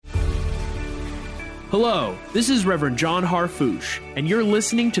Hello, this is Reverend John Harfouche, and you're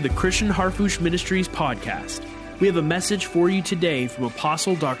listening to the Christian Harfouche Ministries podcast. We have a message for you today from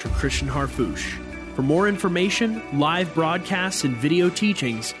Apostle Dr. Christian Harfouche. For more information, live broadcasts, and video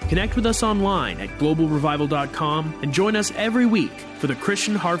teachings, connect with us online at globalrevival.com and join us every week for the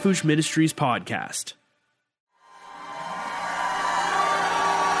Christian Harfouche Ministries podcast.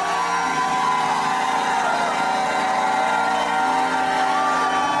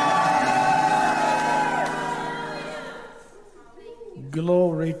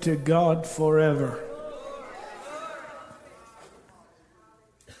 Glory to God forever.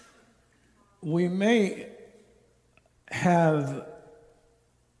 We may have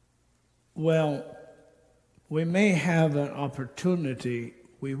an opportunity,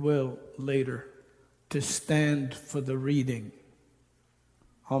 we will later, to stand for the reading.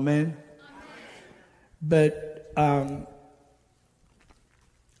 Amen? But I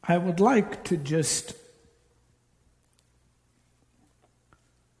would like to just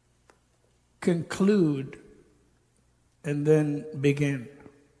conclude and then begin.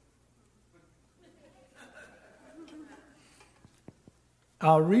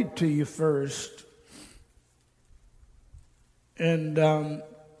 I'll read to you first. And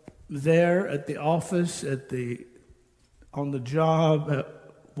there at the office, on the job, at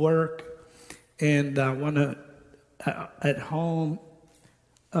work, and I want to at home,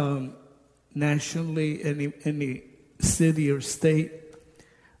 nationally, any city or state.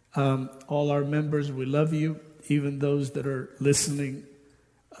 All our members, we love you, even those that are listening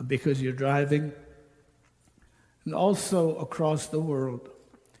because you're driving. And also across the world.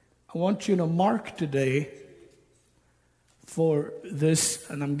 I want you to mark today for this,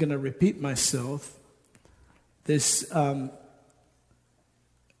 and I'm going to repeat myself, this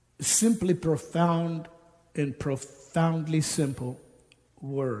simply profound and profoundly simple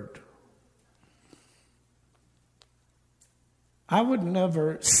word. I would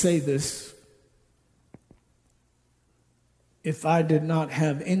never say this if I did not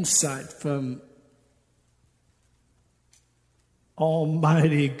have insight from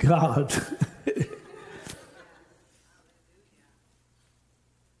Almighty God.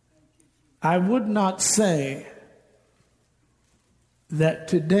 I would not say that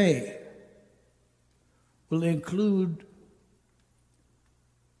today will include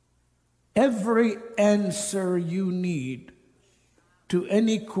every answer you need to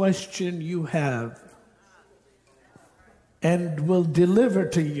any question you have, and will deliver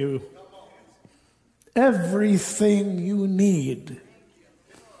to you everything you need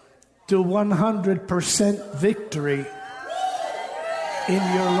to 100% victory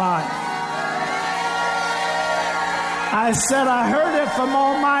in your life. I said I heard it from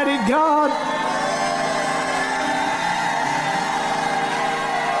Almighty God.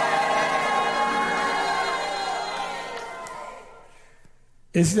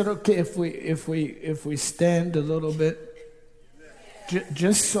 Is it okay if we stand a little bit?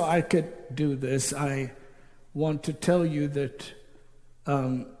 Just so I could do this, I want to tell you that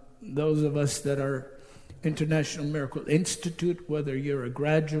those of us that are International Miracle Institute, whether you're a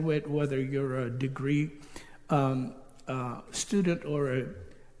graduate, whether you're a degree student or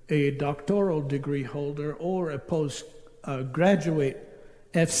a doctoral degree holder or a postgraduate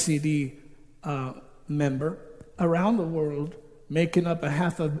FCD member around the world, making up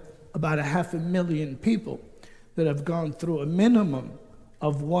about 500,000 people that have gone through a minimum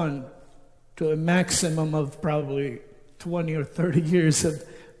of 1 to a maximum of probably 20 or 30 years of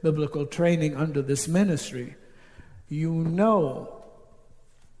biblical training under this ministry. You know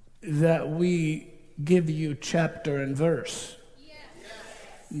that we give you chapter and verse. Yes.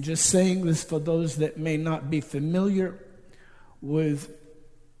 I'm just saying this for those that may not be familiar with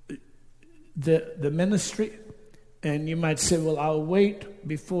the ministry. And you might say, well, I'll wait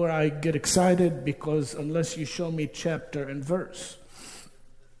before I get excited because unless you show me chapter and verse.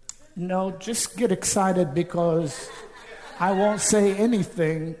 No, just get excited because I won't say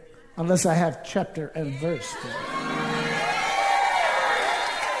anything unless I have chapter and verse.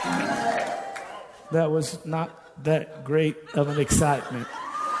 That was not that great of an excitement.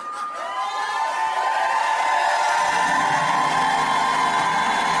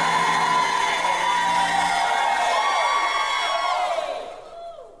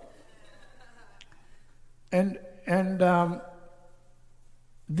 And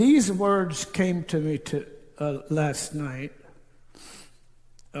these words came to me last night,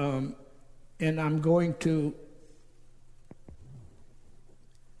 and I'm going to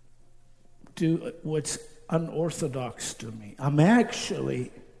do what's unorthodox to me. I'm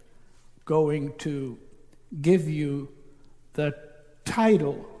actually going to give you the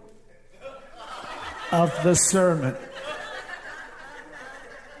title of the sermon.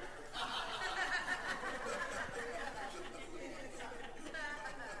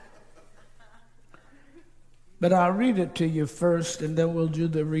 But I'll read it to you first, and then we'll do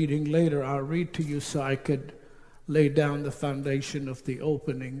the reading later. I'll read to you so I could lay down the foundation of the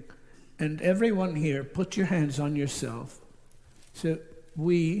opening. And everyone here, put your hands on yourself. So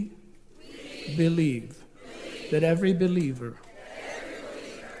we believe that every believer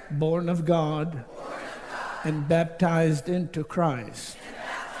born of God and baptized into Christ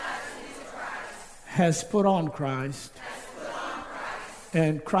has put on Christ,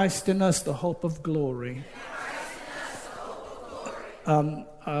 and Christ in us the hope of glory.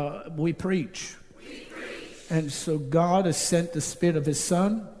 We preach. And so God has sent the Spirit of His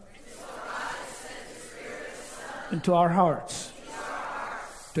Son into our hearts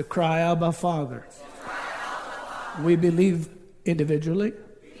to cry, Abba, Father. We believe individually,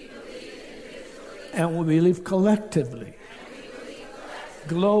 and we believe collectively,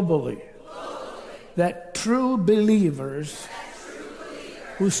 globally, that true believers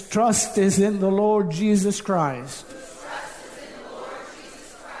whose trust is in the Lord Jesus Christ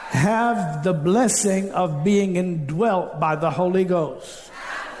have the blessing of being indwelt by the Holy Ghost.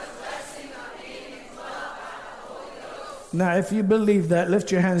 Now, if you believe that,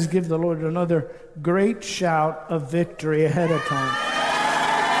 lift your hands, give the Lord another great shout of victory ahead of time.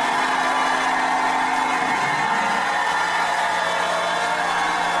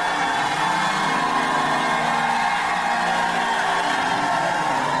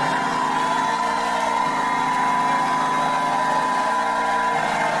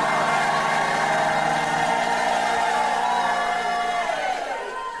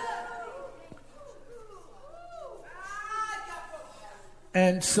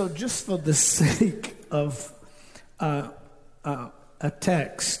 And so just for the sake of a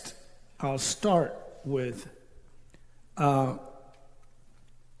text, I'll start with one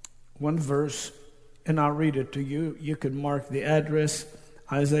verse, and I'll read it to you. You can mark the address,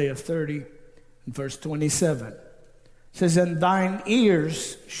 Isaiah 30, and verse 27. It says, "And thine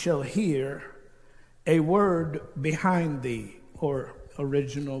ears shall hear a word behind thee," or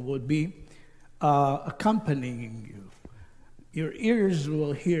original would be accompanying you. Your ears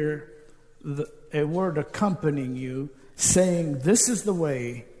will hear a word accompanying you, saying, "This is the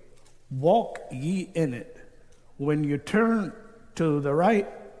way, walk ye in it." When you turn to the right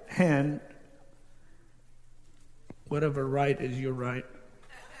hand, whatever right is your right,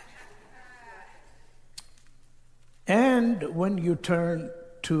 and when you turn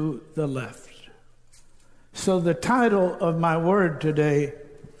to the left. So the title of my word today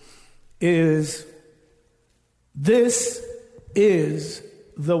is, "This is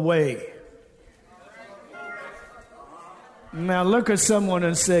the way." Now look at someone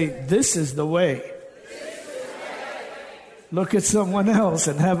and say, "This is the way." Look at someone else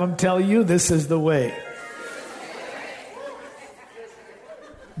and have them tell you, "This is the way."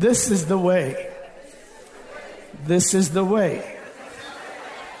 This is the way. This is the way.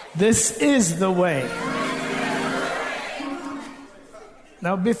 This is the way.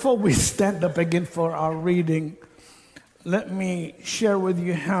 Now before we stand up again for our reading, let me share with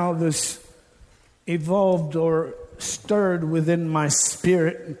you how this evolved or stirred within my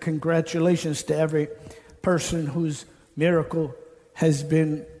spirit. And congratulations to every person whose miracle has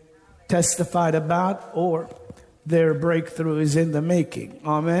been testified about or their breakthrough is in the making.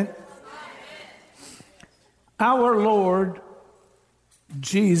 Amen. Our Lord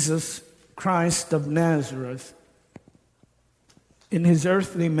Jesus Christ of Nazareth, in His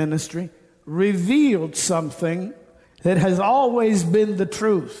earthly ministry, revealed something that has always been the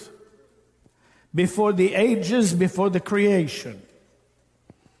truth before the ages, before the creation.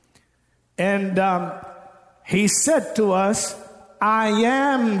 And He said to us, "I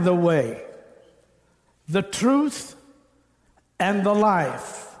am the way, the truth, and the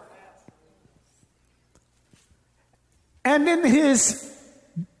life." And in His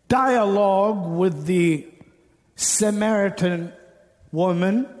dialogue with the Samaritan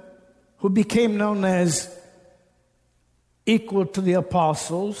woman, who became known as equal to the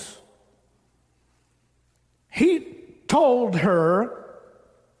apostles, He told her,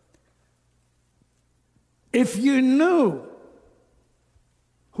 if you knew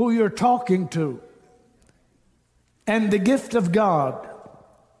who you're talking to and the gift of God,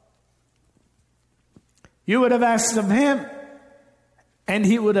 you would have asked of Him and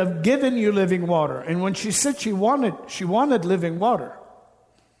He would have given you living water. And when she said she wanted living water,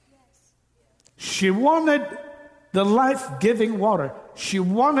 she wanted the life-giving water. She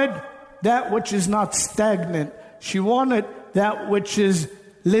wanted that which is not stagnant. She wanted that which is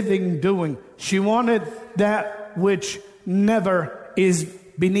living doing. She wanted that which never is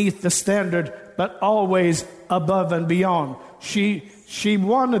beneath the standard, but always above and beyond. She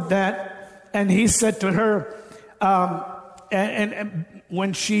wanted that, and he said to her, and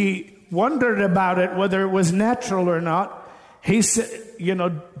when she wondered about it, whether it was natural or not, he said,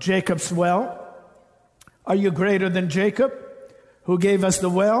 Jacob's well, are you greater than Jacob, who gave us the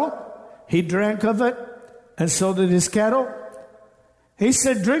well? He drank of it, and so did his cattle. He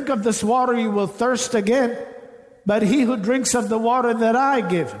said, drink of this water, you will thirst again, but he who drinks of the water that I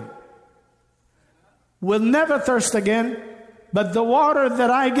give him will never thirst again, but the water that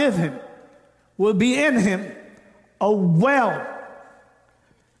I give him will be in him a well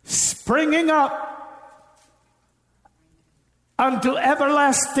springing up unto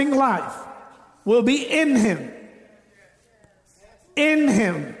everlasting life. Will be in him. In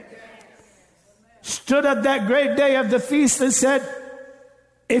him. Stood at that great day of the feast and said,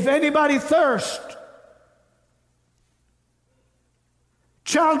 if anybody thirst,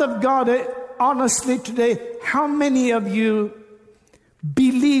 child of God, honestly today, how many of you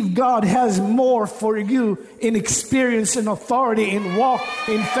believe God has more for you in experience and authority, in walk,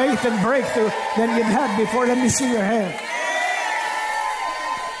 in faith and breakthrough than you've had before? Let me see your hand.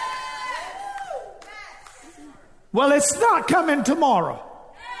 Well, it's not coming tomorrow.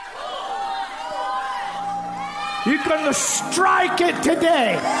 You're going to strike it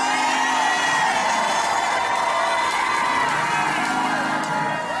today.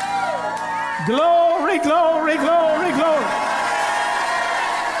 Glory, glory, glory, glory.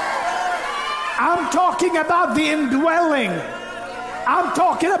 I'm talking about the indwelling. I'm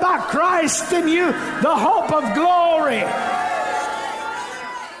talking about Christ in you, the hope of glory,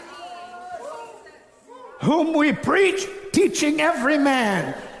 whom we preach, teaching every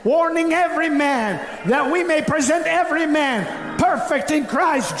man, warning every man, that we may present every man perfect in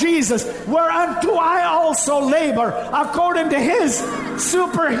Christ Jesus, whereunto I also labor, according to his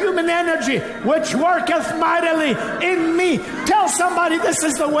superhuman energy, which worketh mightily in me. Tell somebody this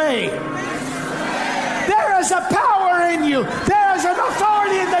is the way. There is a power in you. There is an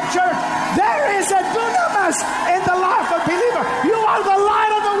authority in the church. There is a dunamis in the life of believer. You are the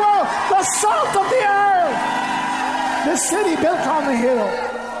light of the world, the salt of the earth, the city built on the hill.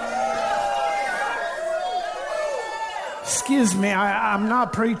 Excuse me, I'm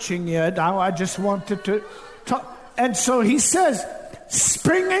not preaching yet. I just wanted to talk. And so he says,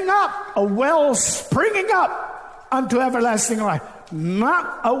 springing up, a well springing up unto everlasting life.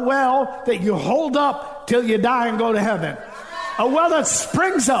 Not a well that you hold up till you die and go to heaven. A well that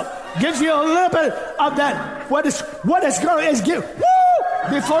springs up, gives you a little bit of that, what is going to give, woo,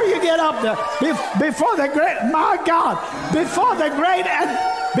 before you get up there, before the great, my God, before the great, and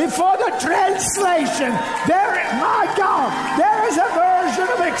before the translation, there, my God, there is a version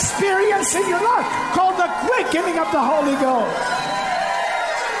of experience in your life called the quickening of the Holy Ghost.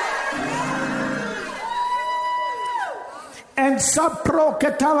 And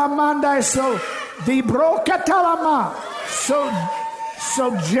saprokatalamanda, so the brokatalama.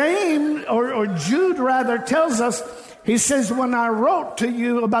 So James or Jude rather tells us, he says, when I wrote to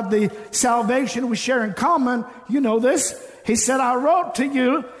you about the salvation we share in common, you know this. He said, I wrote to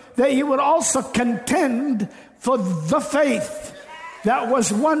you that you would also contend for the faith that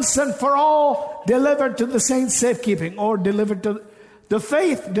was once and for all delivered to the saints' safekeeping, or delivered to the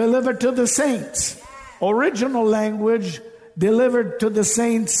faith delivered to the saints. Original language, delivered to the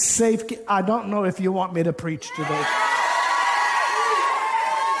saints' safekeeping. I don't know if you want me to preach today.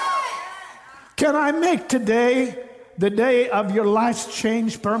 Can I make today the day of your life's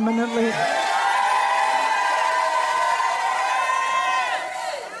change permanently?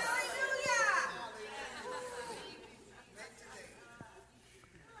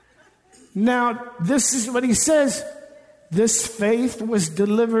 Now, this is what he says. This faith was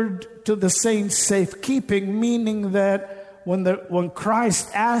delivered to the saints' safekeeping, meaning that when Christ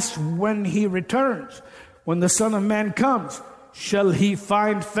asks when he returns, when the Son of Man comes, shall he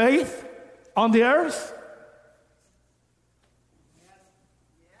find faith on the earth?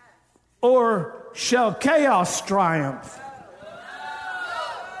 Or shall chaos triumph?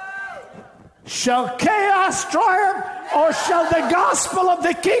 Shall chaos triumph, or shall the gospel of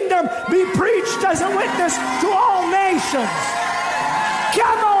the kingdom be preached as a witness to all nations?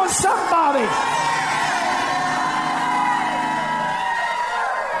 Come on, somebody.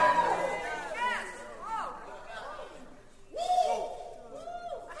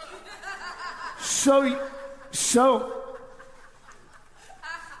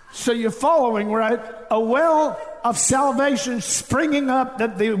 So you're following, right? A well of salvation springing up,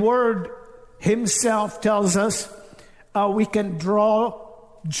 that the word himself tells us we can draw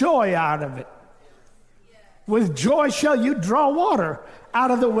joy out of it. With joy shall you draw water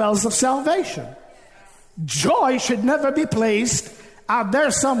out of the wells of salvation. Joy should never be placed out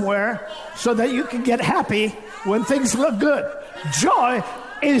there somewhere so that you can get happy when things look good. Joy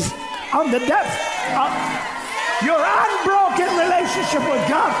is on the depth of your unbroken relationship with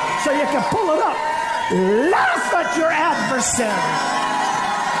God, so you can pull it up. Laugh at your adversary.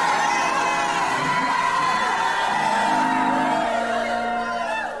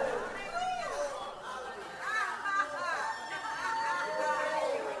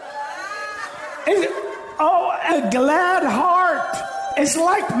 A glad heart is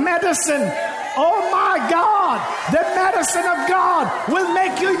like medicine. Oh my God, the medicine of God will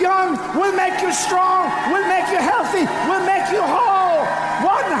make you young, will make you strong, will make you healthy, will make you whole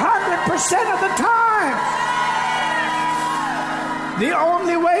 100% of the time. The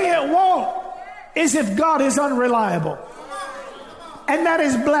only way it won't is if God is unreliable. And that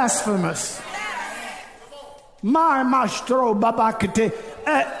is blasphemous. My mastro babakate.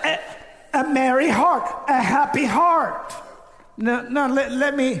 A merry heart, a happy heart. Now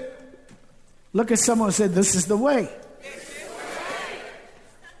let me look at someone and say, this is the way.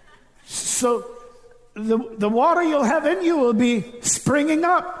 So the water you'll have in you will be springing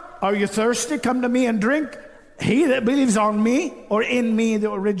up. Are you thirsty? Come to me and drink. He that believes on me, or in me,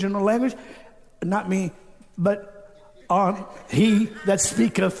 the original language, not me, but on he that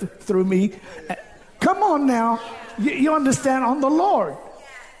speaketh through me. Come on now. You understand, on the Lord.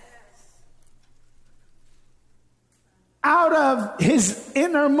 Out of his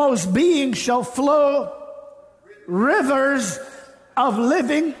innermost being shall flow rivers of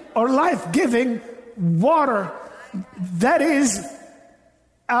living or life-giving water. That is,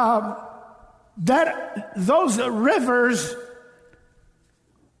 that those rivers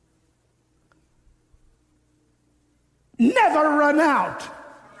never run out.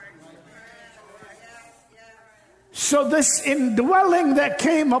 So this indwelling that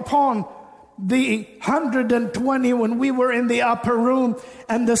came upon the 120 when we were in the upper room,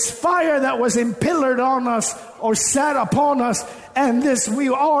 and this fire that was impillared on us or sat upon us, and this we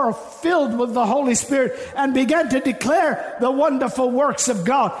are filled with the Holy Spirit and began to declare the wonderful works of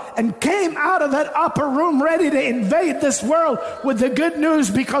God, and came out of that upper room ready to invade this world with the good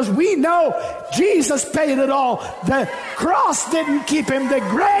news, because we know Jesus paid it all. The cross didn't keep him, the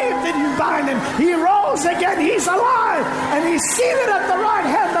grave didn't bind him. He rose again, he's alive, and he's seated at the right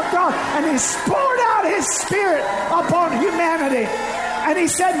hand of God, and he's poured out his Spirit upon humanity. And he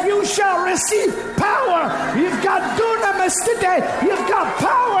said, you shall receive power. You've got dunamis today. You've got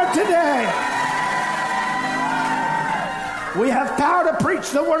power today. We have power to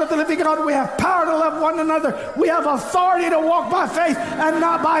preach the word of the living God. We have power to love one another. We have authority to walk by faith and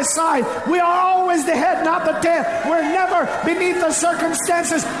not by sight. We are always the head, not the tail. We're never beneath the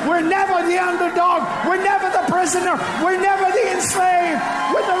circumstances. We're never the underdog. We're never the prisoner. We're never the enslaved.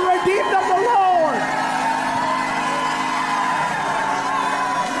 We're the redeemed of the Lord.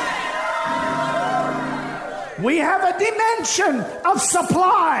 We have a dimension of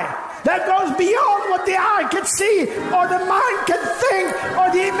supply that goes beyond what the eye can see, or the mind can think, or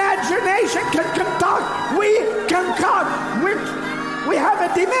the imagination can concoct. We have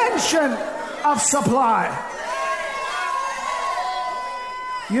a dimension of supply.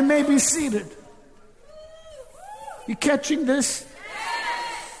 You may be seated. You catching this?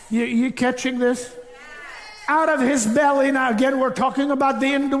 You catching this? Out of his belly. Now again, we're talking about the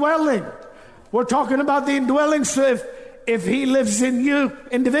indwelling. We're talking about the indwelling. So if he lives in you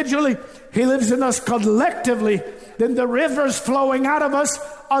individually, he lives in us collectively, then the rivers flowing out of us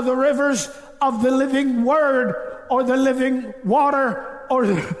are the rivers of the living word, or the living water, or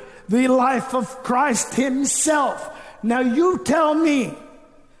the life of Christ himself. Now you tell me,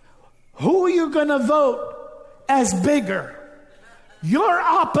 who are you going to vote as bigger? Your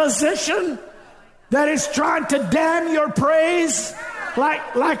opposition that is trying to dam your praise like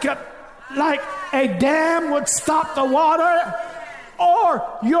a dam would stop the water, or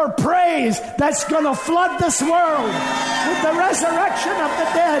your praise that's going to flood this world with the resurrection of the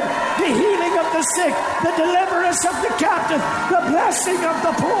dead, the healing of the sick, the deliverance of the captive, the blessing of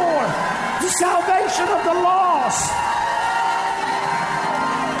the poor, the salvation of the lost.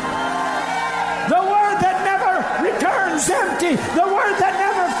 The word that never returns empty, the word that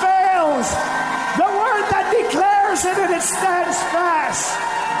never fails, the word that declares it and it stands fast.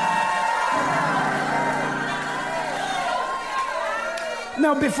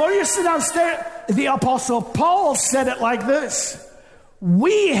 Now, before you sit downstairs, the Apostle Paul said it like this: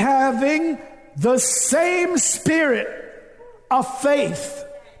 we having the same spirit of faith.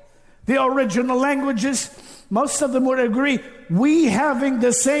 The original languages Most of them would agree, we having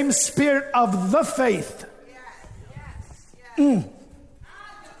the same spirit of the faith.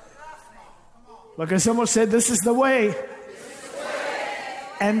 Look, as someone said, this is the way.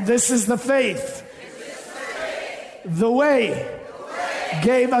 And this is the faith. The way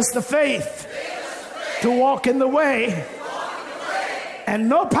gave us the faith to walk in the way. And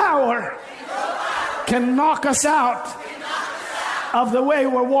no power can knock us out of the way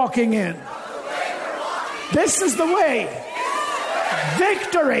we're walking in. This is the way.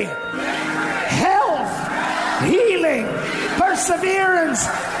 Victory, health, healing, perseverance,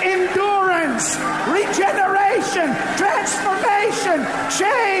 endurance, regeneration, transformation,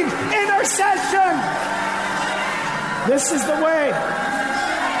 change, intercession. This is the way.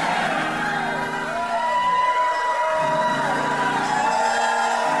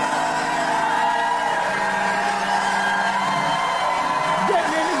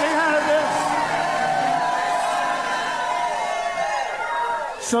 Getting anything out of this?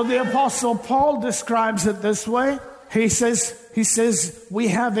 So the Apostle Paul describes it this way. He says, we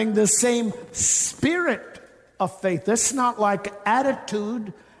having the same spirit of faith. That's not like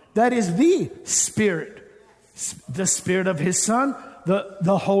attitude. That is the Spirit. The Spirit of His Son,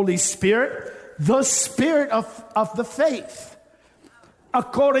 the Holy Spirit, the Spirit of the faith.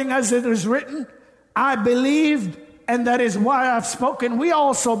 According as it is written, I believed, and that is why I've spoken. We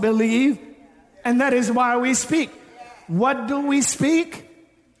also believe, and that is why we speak. What do we speak?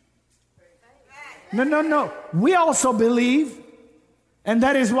 No. We also believe, and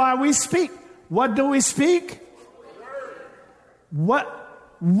that is why we speak. What do we speak? What?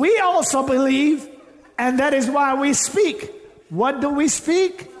 We also believe, and that is why we speak. What do we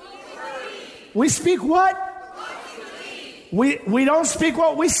speak? We speak what? We don't speak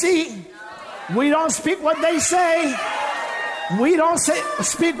what we see. We don't speak what they say. We don't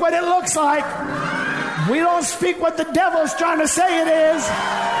speak what it looks like. We don't speak what the devil's trying to say it is.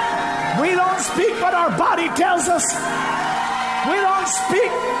 We don't speak what our body tells us. We don't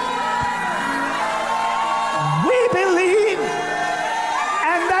speak. We believe,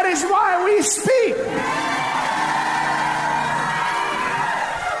 and that is why we speak.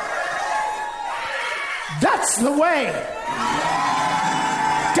 That's the way.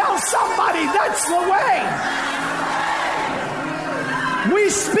 Tell somebody that's the way. We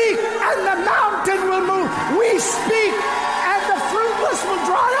speak and the mountain will move. We speak and the fruitless will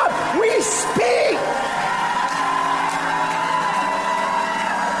dry up. We speak.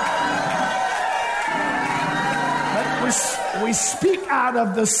 We speak out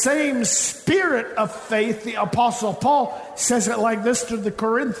of the same spirit of faith. The Apostle Paul says it like this to the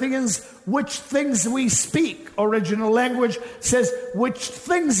Corinthians, which things we speak. Original language says, which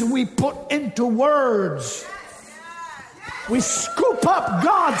things we put into words. We scoop up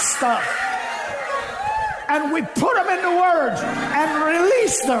God's stuff and we put them into words and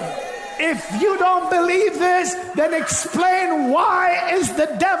release them. If you don't believe this, then explain why is the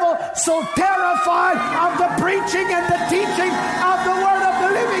devil so terrified of the preaching and the teaching of the word of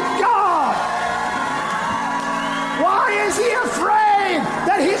the living God? Why is he afraid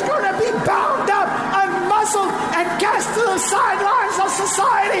that he's going to be bound up, unmuzzled, and cast to the sidelines of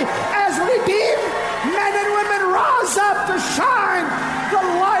society as redeemed men and women rise up to shine the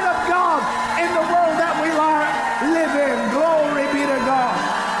light of God in the world that we live in? Glory be to God.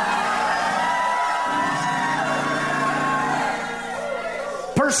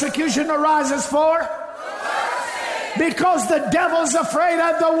 Persecution arises for? Because the devil's afraid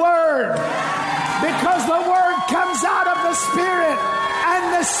of the word. Because the word comes out of the Spirit,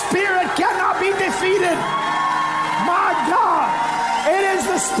 and the Spirit cannot be defeated. My God, it is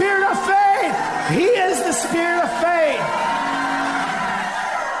the Spirit of faith. He is the Spirit of faith.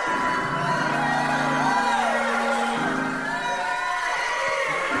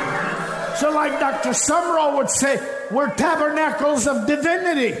 So like Dr. Sumrall would say, we're tabernacles of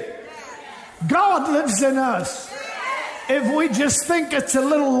divinity. God lives in us. If we just think it's a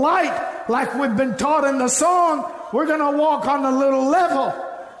little light, like we've been taught in the song, we're going to walk on a little level.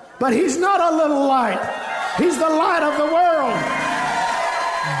 But he's not a little light. He's the light of the world.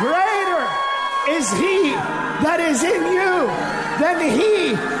 Greater is he that is in you than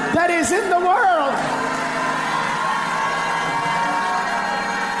he that is in the world.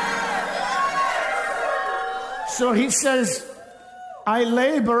 So he says, I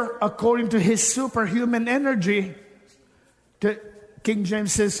labor according to his superhuman energy. King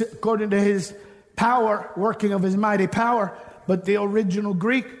James says, according to his power, working of his mighty power. But the original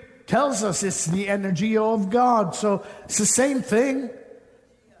Greek tells us it's the energy of God. So it's the same thing.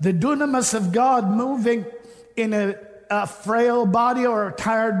 The dunamis of God moving in a frail body or a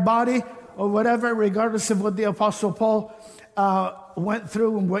tired body or whatever, regardless of what the Apostle Paul went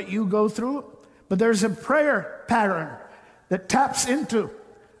through and what you go through. But there's a prayer pattern that taps into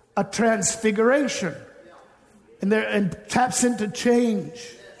a transfiguration and taps into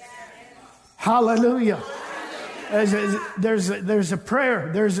change. Hallelujah. There's a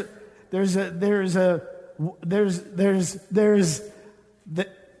prayer.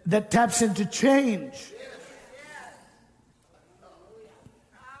 That taps into change.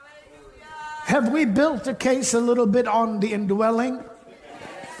 Have we built a case a little bit on the indwelling?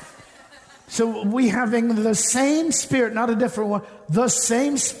 So we having the same spirit, not a different one, the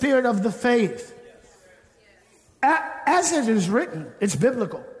same spirit of the faith. As it is written, it's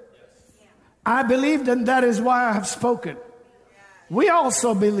biblical. I believed, and that is why I have spoken. We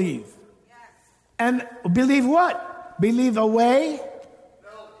also believe. And believe what? Believe a way?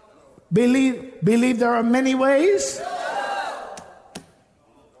 Believe there are many ways?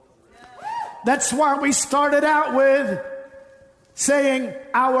 That's why we started out with saying,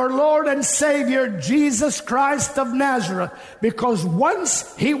 our Lord and Savior, Jesus Christ of Nazareth. Because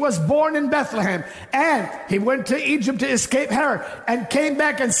once he was born in Bethlehem, and he went to Egypt to escape Herod, and came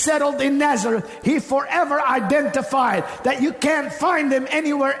back and settled in Nazareth, he forever identified that you can't find him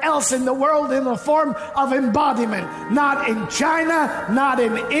anywhere else in the world in the form of embodiment. Not in China, not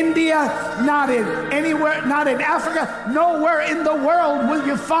in India, not in anywhere, not in Africa. Nowhere in the world will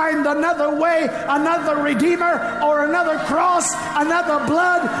you find another way, another Redeemer, or another cross, another blood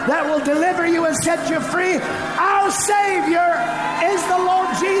that will deliver you and set you free. Our Savior is the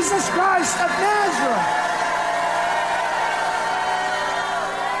Lord Jesus Christ of Nazareth.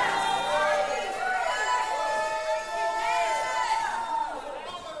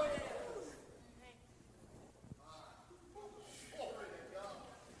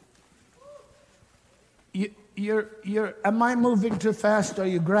 Am I moving too fast? Are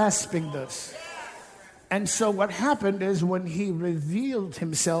you grasping this? And so what happened is when he revealed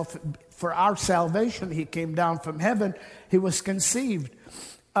himself for our salvation, he came down from heaven. He was conceived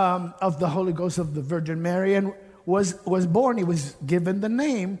of the Holy Ghost of the Virgin Mary and was born. He was given the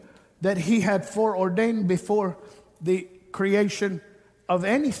name that he had foreordained before the creation of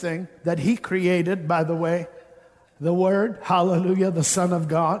anything that he created, by the way, the Word, hallelujah, the Son of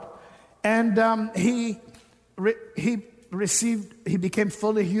God. And he became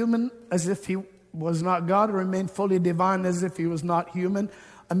fully human as if he was not God, remained fully divine as if he was not human,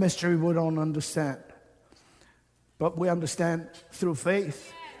 a mystery we don't understand. But we understand through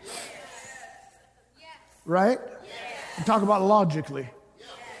faith. Right? I'm talking about logically.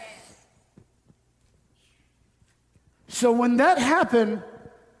 So when that happened,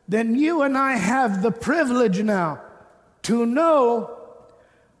 then you and I have the privilege now to know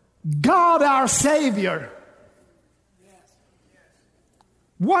God our Savior.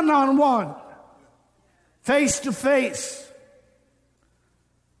 One-on-one. Face to face.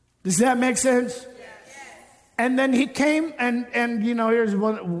 Does that make sense? Yes. And then he came and you know, here's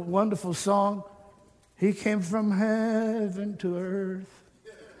one wonderful song. He came from heaven to earth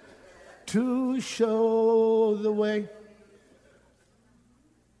to show the way.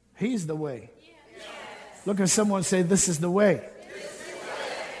 He's the way. Yes. Look at someone say, this is the way.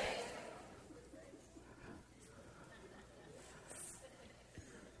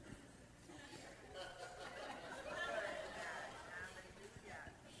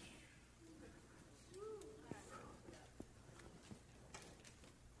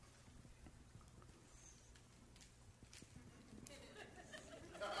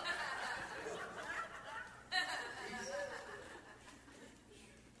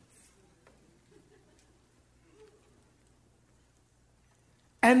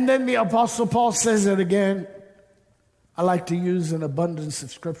 And then the Apostle Paul says it again. I like to use an abundance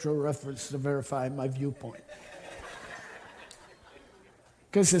of scriptural reference to verify my viewpoint.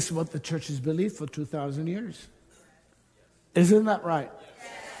 Because this is what the church has believed for 2,000 years. Isn't that right?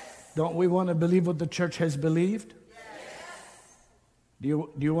 Yes. Don't we want to believe what the church has believed? Yes. Do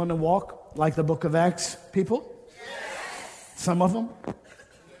you want to walk like the book of Acts people? Yes. Some of them?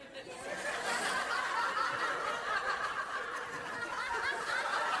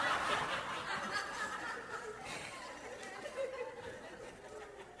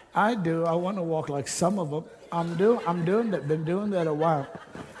 I do. I want to walk like some of them. I'm doing that. Been doing that a while.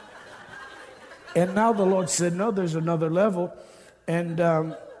 And now the Lord said, no, there's another level. And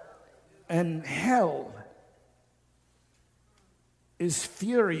hell is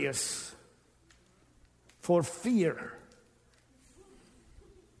furious for fear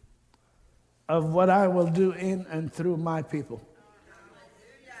of what I will do in and through my people.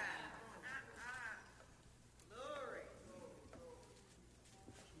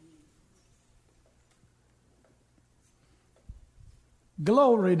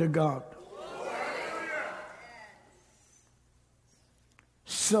 Glory to God.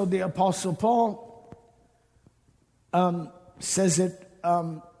 So the Apostle Paul says it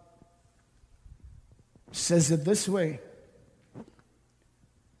this way.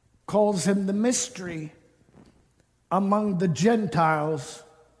 Calls him the mystery among the Gentiles,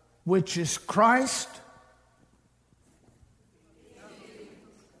 which is Christ.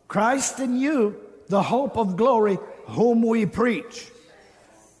 Christ in you, the hope of glory, whom we preach.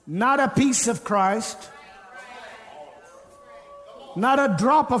 Not a piece of Christ. Not a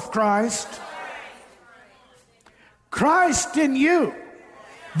drop of Christ. Christ in you,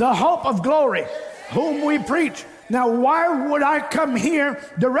 the hope of glory, whom we preach. Now, why would I come here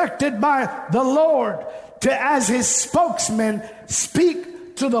directed by the Lord to, as his spokesman,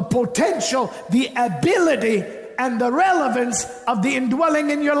 speak to the potential, the ability, and the relevance of the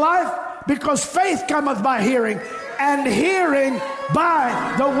indwelling in your life? Because faith cometh by hearing, and hearing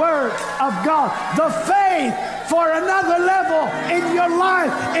by the word of God. The faith for another level in your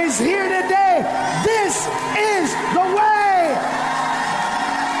life is here today. This is the way.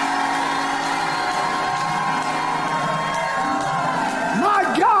 My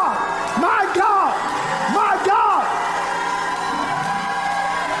God, my God, my God.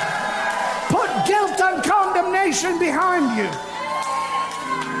 Put guilt and condemnation behind you.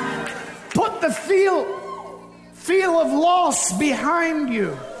 Put the feel of loss behind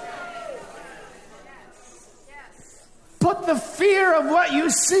you. Put the fear of what you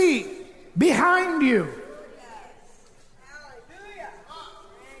see behind you.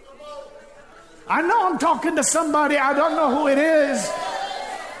 I know I'm talking to somebody, I don't know who it is.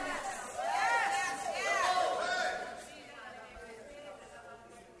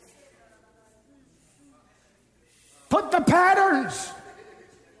 Put the patterns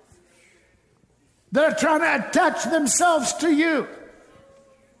that are trying to attach themselves to you.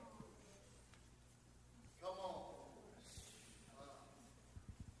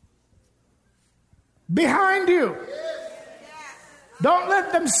 Behind you. Don't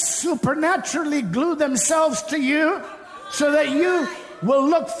let them supernaturally glue themselves to you so that you will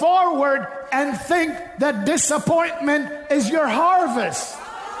look forward and think that disappointment is your harvest.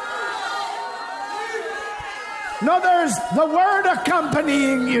 No, there's the word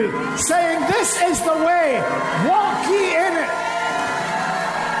accompanying you, saying, this is the way, walk ye in it.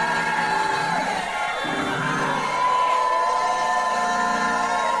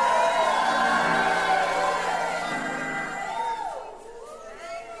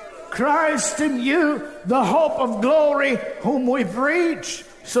 Christ in you, the hope of glory, whom we preach.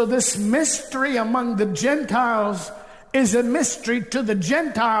 So this mystery among the Gentiles is a mystery to the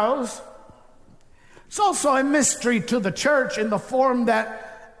Gentiles. It's also a mystery to the church in the form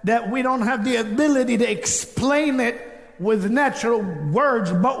that we don't have the ability to explain it with natural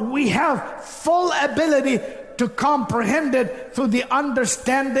words, but we have full ability to comprehend it through the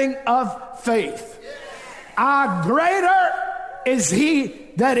understanding of faith. Greater is he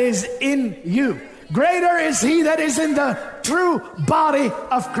that is in you. Greater is he that is in the true body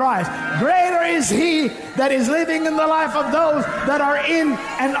of Christ. Greater is he that is living in the life of those that are in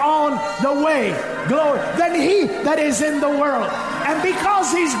and on the way, glory, than he that is in the world. And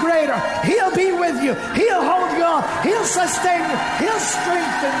because he's greater, he'll be with you. He'll hold you up. He'll sustain you. He'll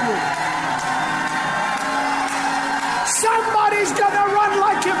strengthen you. Somebody's going to run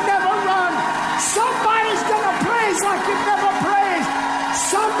like you've never run. Somebody's going to praise like you've never praised.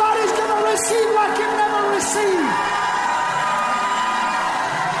 Somebody's going to receive like you've never received.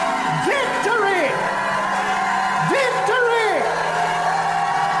 Victory! Victory!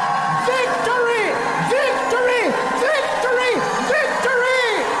 Victory! Victory! Victory!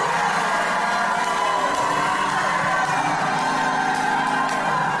 Victory!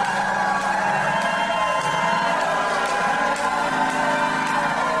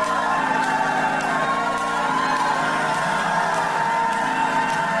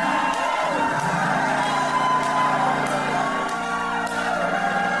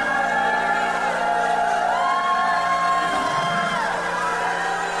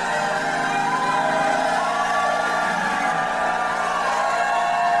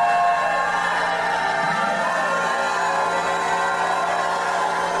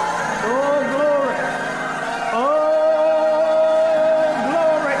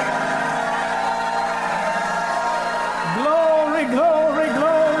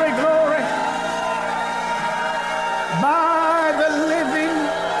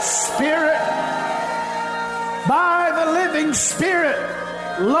 Spirit,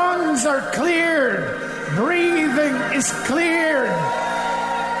 lungs are cleared, breathing is cleared,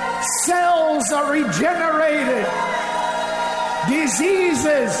 cells are regenerated,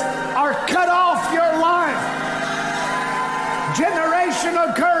 Diseases are cut off your life.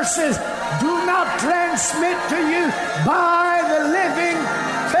 Generational curses do not transmit to you by the living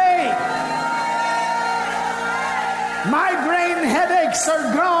faith. Migraine headaches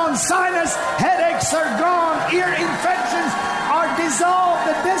are gone. Sinus headaches are gone. Ear infections are dissolved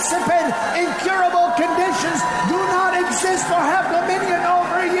and dissipated. Incurable conditions do not exist or have dominion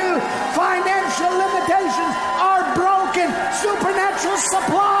over you. Financial limitations are broken. Supernatural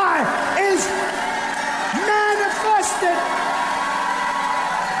supply is manifested.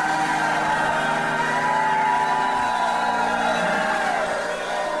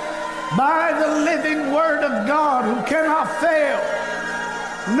 By the living word of God who cannot fail,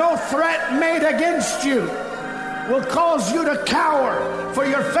 no threat made against you will cause you to cower, for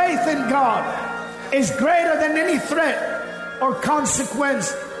your faith in God is greater than any threat or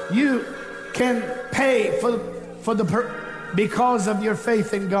consequence you can pay because of your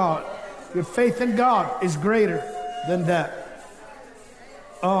faith in God. Your faith in God is greater than that.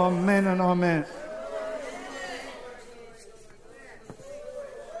 Amen and amen.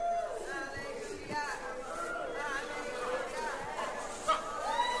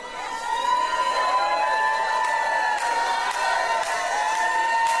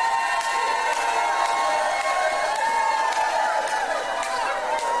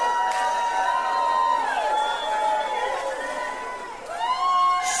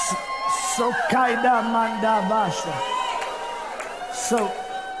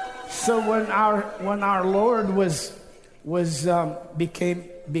 So when our Lord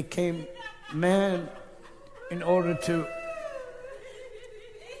became man in order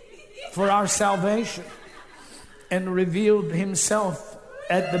for our salvation, and revealed himself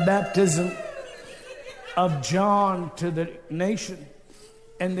at the baptism of John to the nation,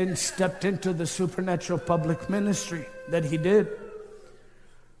 and then stepped into the supernatural public ministry that he did.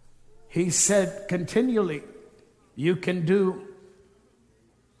 He said continually, you can do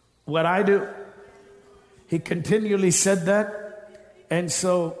what I do. He continually said that. And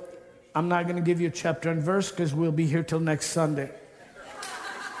so I'm not going to give you a chapter and verse because we'll be here till next Sunday.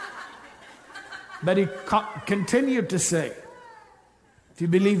 But he continued to say, if you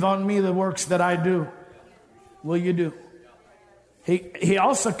believe on me, the works that I do, will you do? He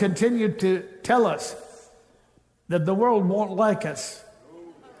also continued to tell us that the world won't like us.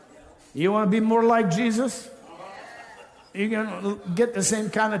 You want to be more like Jesus? You're going to get the same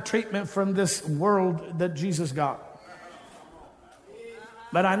kind of treatment from this world that Jesus got.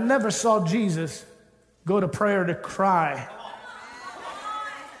 But I never saw Jesus go to prayer to cry.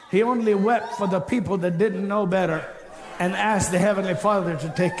 He only wept for the people that didn't know better and asked the Heavenly Father to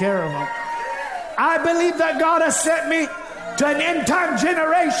take care of them. I believe that God has sent me to an end-time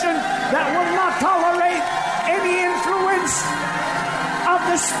generation that will not tolerate any influence of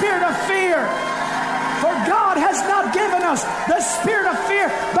the spirit of fear. For God has not given us the spirit of fear,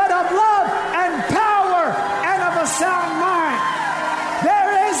 but of love and power and of a sound mind.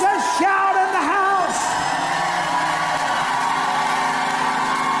 There is a shout in the house.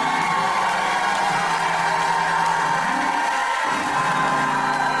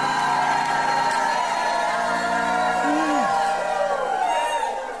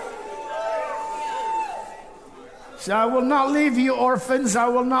 So I will not leave you orphans. I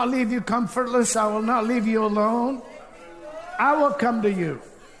will not leave you comfortless. I will not leave you alone. I will come to you.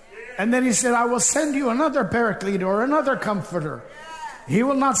 And then he said, I will send you another paraclete or another comforter. He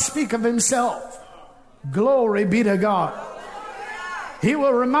will not speak of himself. Glory be to God. He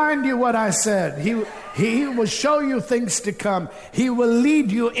will remind you what I said. He will show you things to come. He will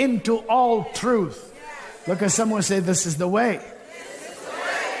lead you into all truth. Look at someone and say, this is the way.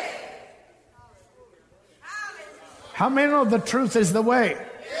 How many know the truth is the way?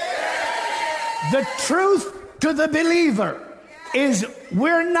 The truth to the believer is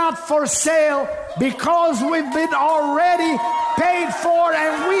we're not for sale because we've been already paid for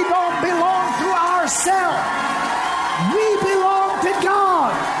and we don't belong to ourselves. We belong to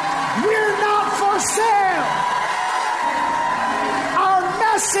God. We're not for sale. Our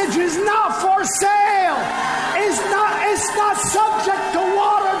message is not for sale. It's not subject to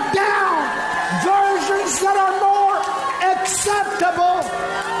watered down versions that are more acceptable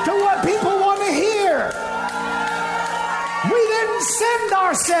to what people want to hear. We didn't send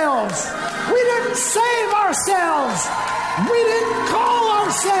ourselves. We didn't save ourselves. We didn't call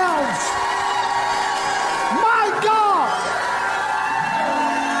ourselves. My God.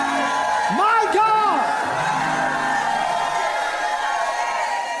 My God.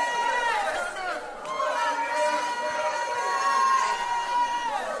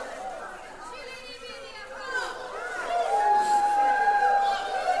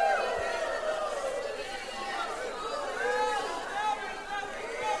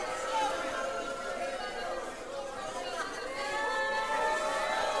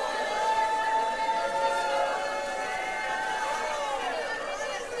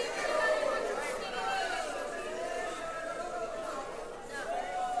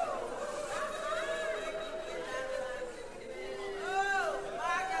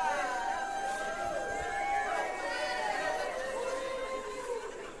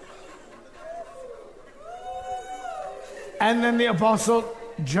 And then the Apostle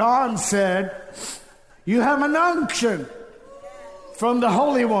John said, you have an unction from the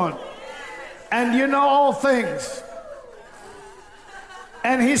Holy One, and you know all things.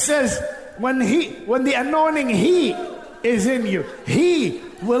 And he says, when the anointing He is in you, He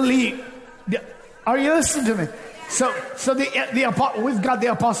will lead. Are you listening to me? So we've got the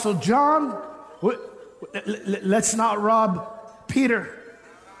Apostle John. Let's not rob Peter.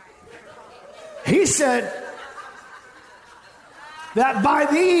 He said that by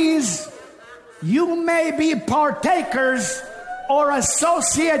these you may be partakers or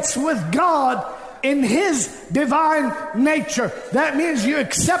associates with God in His divine nature. That means you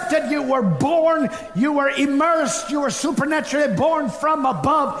accepted, you were born, you were immersed, you were supernaturally born from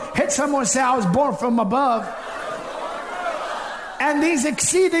above. Hit someone and say, I was born from above. And these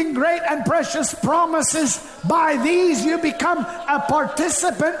exceeding great and precious promises, by these you become a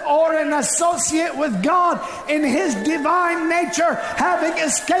participant or an associate with God in His divine nature, having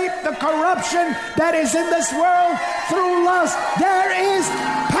escaped the corruption that is in this world through lust. There is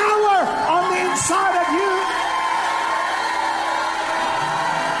power on the inside of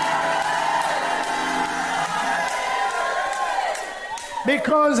you,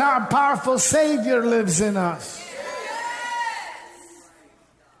 because our powerful Savior lives in us.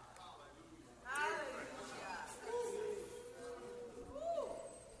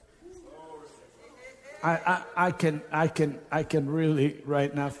 I can really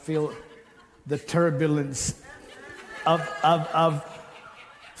right now feel the turbulence of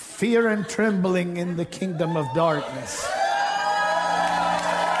fear and trembling in the kingdom of darkness.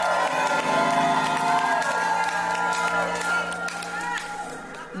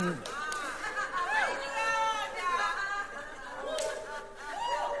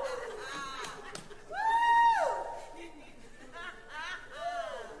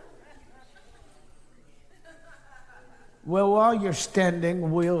 Well, while you're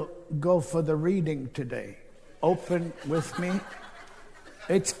standing, we'll go for the reading today. Open with me.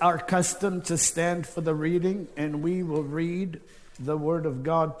 It's our custom to stand for the reading, and we will read the Word of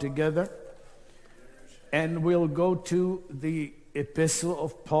God together. And we'll go to the epistle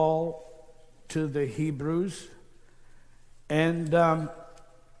of Paul to the Hebrews. And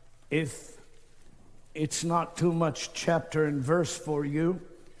if it's not too much chapter and verse for you,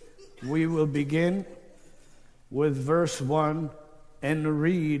 we will begin with verse 1 and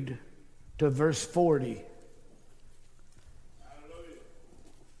read to verse 40.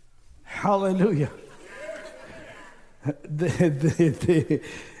 Hallelujah. This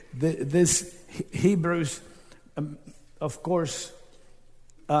Hebrews, of course,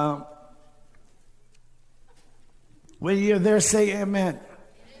 when you're there, say amen.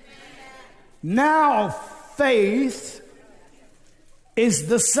 Now faith is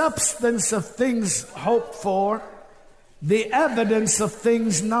the substance of things hoped for, the evidence of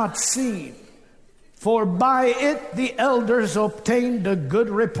things not seen. For by it the elders obtained a good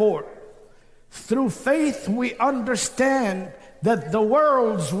report. Through faith we understand that the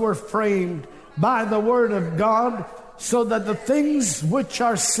worlds were framed by the word of God, so that the things which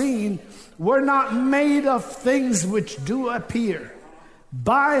are seen were not made of things which do appear.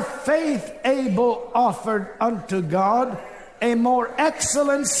 By faith Abel offered unto God a more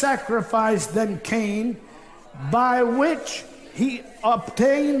excellent sacrifice than Cain, by which he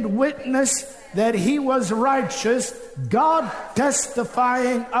obtained witness that he was righteous, God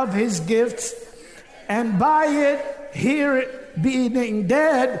testifying of his gifts, and by it he being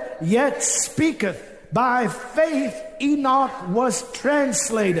dead yet speaketh. By faith Enoch was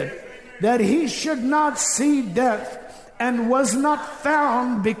translated, that he should not see death, and was not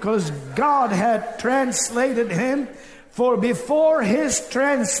found, because God had translated him. For before his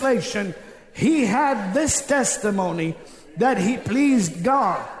translation, he had this testimony, that he pleased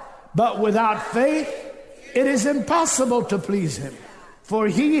God. But without faith, it is impossible to please him. For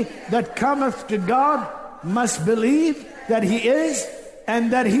he that cometh to God must believe that he is,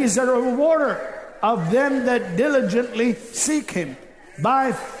 and that he is a rewarder of them that diligently seek him.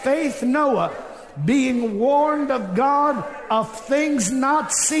 By faith Noah, being warned of God of things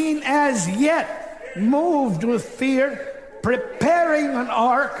not seen as yet, moved with fear, preparing an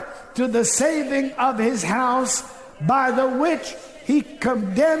ark to the saving of his house, by the which he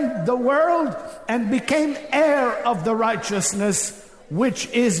condemned the world and became heir of the righteousness which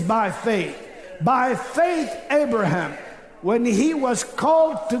is by faith. By faith Abraham, when he was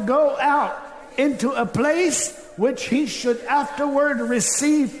called to go out into a place which he should afterward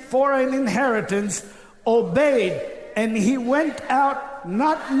receive for an inheritance, obeyed, and he went out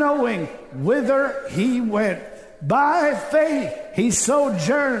not knowing whither he went. By faith he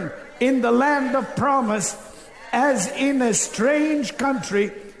sojourned in the land of promise, as in a strange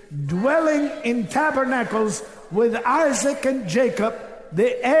country, dwelling in tabernacles with Isaac and Jacob,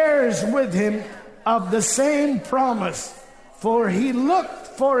 the heirs with him of the same promise. For he looked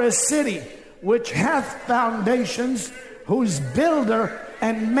for a city which hath foundations, whose builder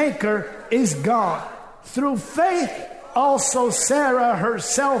and maker is God. Through faith also Sarah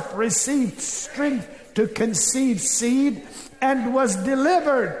herself received strength to conceive seed, and was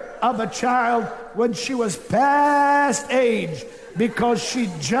delivered of a child when she was past age, because she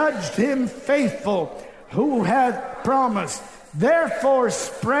judged him faithful who had promised. Therefore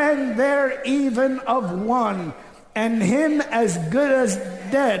sprang there even of one, and him as good as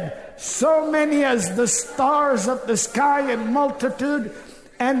dead, so many as the stars of the sky in multitude,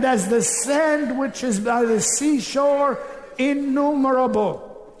 and as the sand which is by the seashore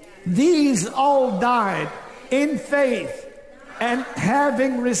innumerable. These all died in faith, and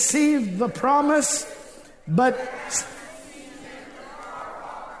having received the promise, but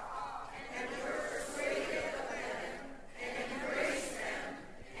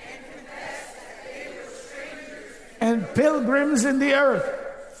and pilgrims in the earth.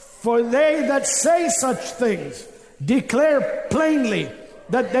 For they that say such things declare plainly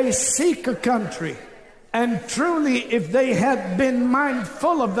that they seek a country. And truly, if they had been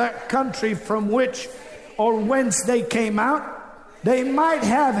mindful of that country from which or whence they came out, they might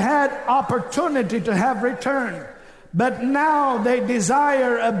have had opportunity to have returned. But now they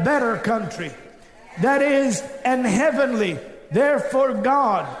desire a better country, that is, an heavenly. Therefore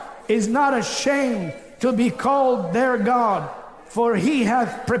God is not ashamed to be called their God, for he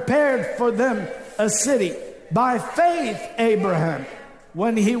hath prepared for them a city. By faith Abraham,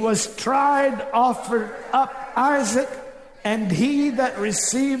 when he was tried, offered up Isaac, and he that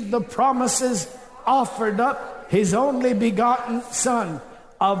received the promises offered up his only begotten son,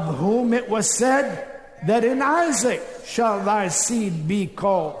 of whom it was said that in Isaac shall thy seed be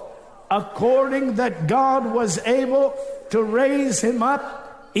called, according that God was able to raise him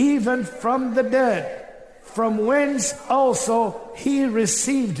up even from the dead, from whence also he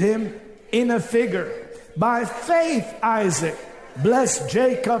received him in a figure. By faith Isaac blessed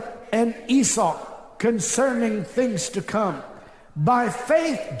Jacob and Esau concerning things to come. By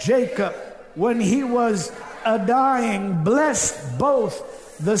faith Jacob, when he was dying, blessed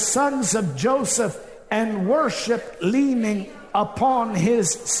both the sons of Joseph, and worshiped leaning upon his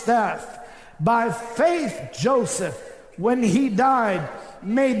staff. By faith Joseph, when he died,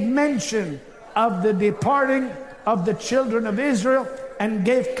 made mention of the departing of the children of Israel, and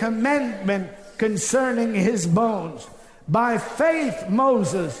gave commandment concerning his bones. By faith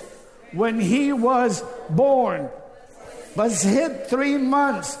Moses, when he was born, was hid 3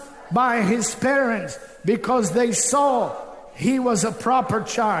 months by his parents, because they saw he was a proper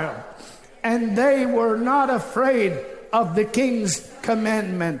child, and they were not afraid of the king's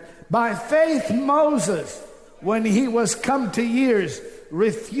commandment. By faith Moses, when he was come to years,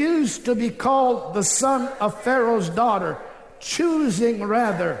 refused to be called the son of Pharaoh's daughter, choosing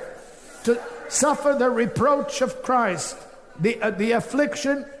rather to suffer the reproach of Christ, the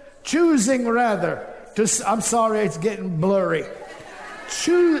affliction, choosing rather to, I'm sorry, it's getting blurry.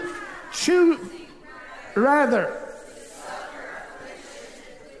 Choose rather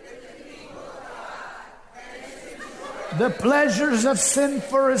the pleasures of sin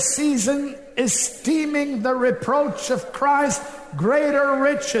for a season, esteeming the reproach of Christ greater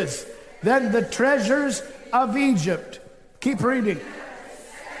riches than the treasures of Egypt. Keep reading.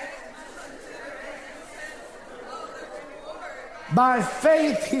 By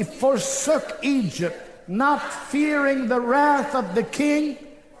faith he forsook Egypt, not fearing the wrath of the king,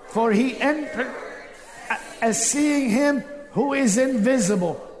 for he entered as seeing him who is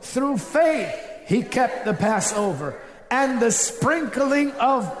invisible. Through faith he kept the Passover and the sprinkling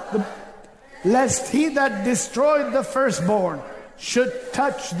of the, lest he that destroyed the firstborn should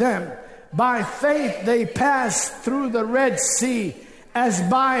touch them. By faith they passed through the Red Sea as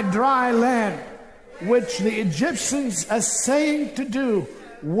by dry land, which the Egyptians, essaying to do,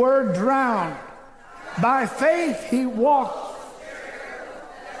 were drowned. By faith he walked.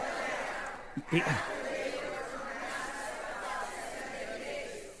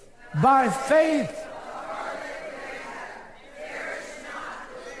 By faith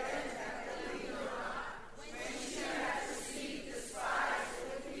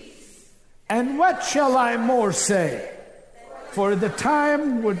and what shall I more say? For the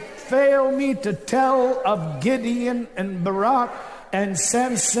time would fail me to tell of Gideon and Barak and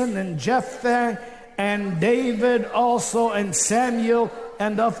Samson and Jephthah and David also and Samuel,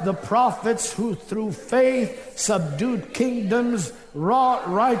 and of the prophets who through faith subdued kingdoms, wrought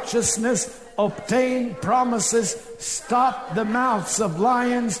righteousness, obtained promises, stopped the mouths of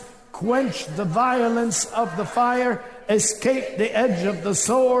lions, quenched the violence of the fire, escaped the edge of the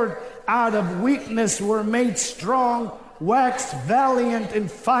sword, out of weakness were made strong, waxed valiant in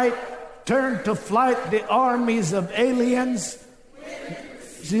fight, turned to flight the armies of aliens,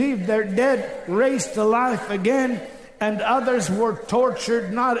 received their dead, raised to life again, and others were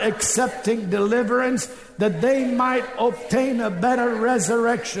tortured, not accepting deliverance, that they might obtain a better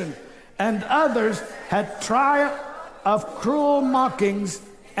resurrection. And others had triumph of cruel mockings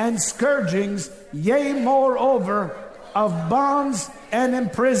and scourgings, yea, moreover, of bonds and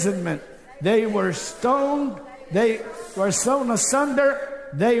imprisonment. They were stoned, they were sawn asunder,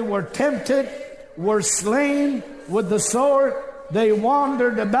 they were tempted, were slain with the sword. They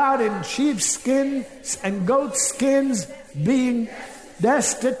wandered about in sheepskins and goatskins, being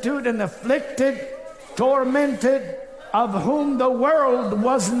destitute and afflicted, tormented, of whom the world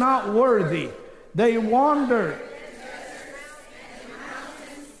was not worthy. They wandered.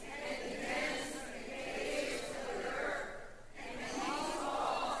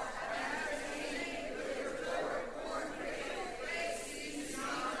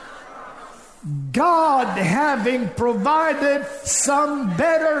 God having provided some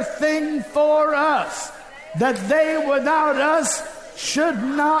better thing for us, that they without us should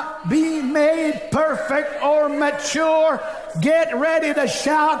not be made perfect or mature. Get ready to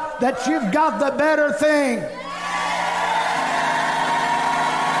shout that you've got the better thing.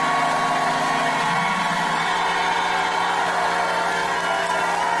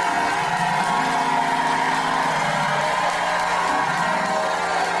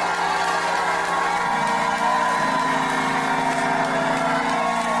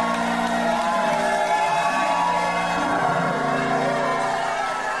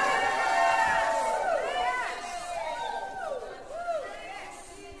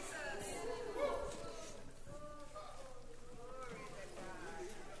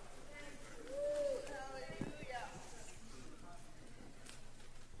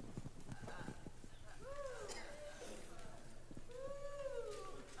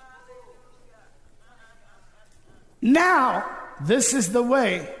 Now, this is the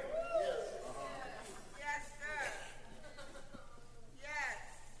way. Yes, sir. Yes.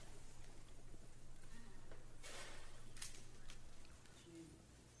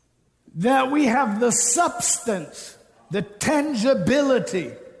 That we have the substance, the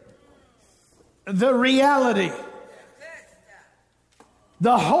tangibility, the reality,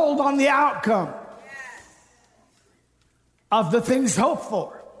 the hold on the outcome of the things hoped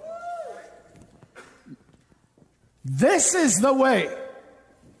for. This is the way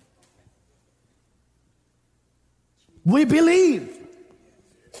we believe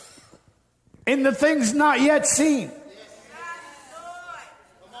in the things not yet seen.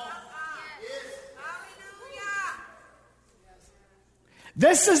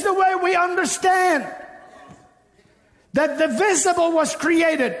 This is the way we understand that the visible was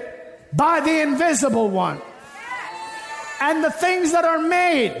created by the invisible one. And the things that are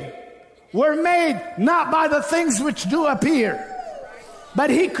made were made not by the things which do appear, but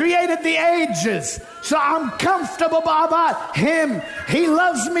he created the ages. So I'm comfortable about him. He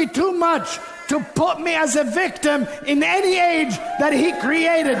loves me too much to put me as a victim in any age that he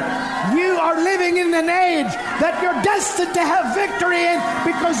created. You are living in an age that you're destined to have victory in,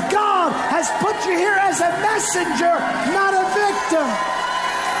 because God has put you here as a messenger, not a victim.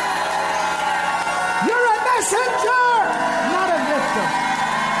 You're a messenger, not a victim.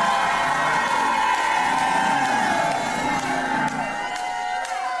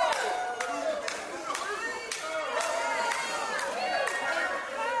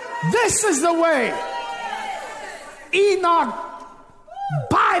 This is the way Enoch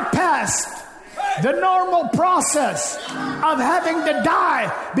bypassed the normal process of having to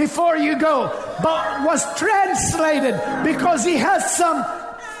die before you go, but was translated because he has some.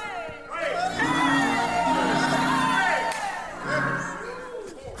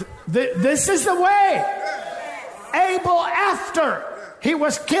 This is the way. Abel, after he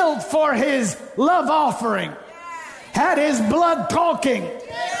was killed for his love offering, had his blood talking.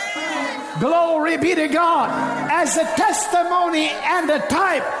 Glory be to God, as a testimony and a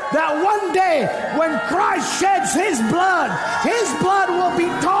type that one day when Christ sheds his blood will be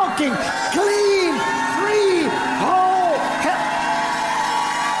talking clean, free, whole.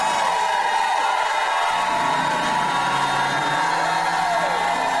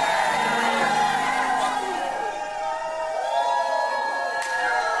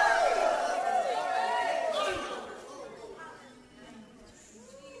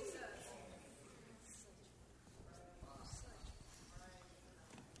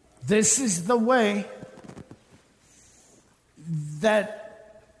 This is the way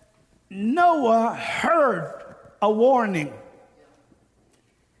that Noah heard a warning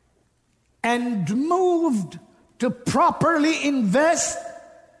and moved to properly invest,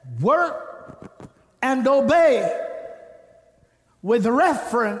 work, and obey with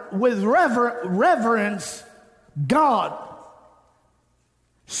reverence God,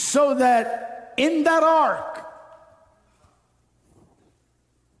 so that in that ark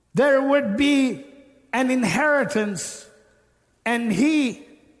there would be an inheritance, and he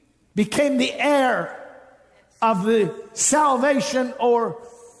became the heir of the salvation or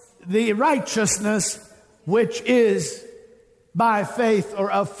the righteousness which is by faith or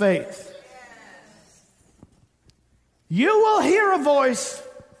of faith. You will hear a voice.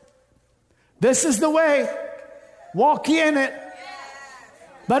 This is the way. Walk ye in it.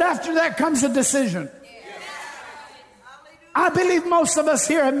 But after that comes a decision. I believe most of us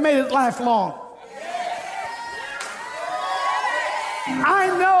here have made it lifelong. I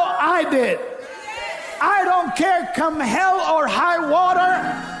know I did. I don't care, come hell or high water,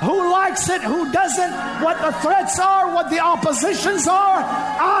 who likes it, who doesn't, what the threats are, what the oppositions are.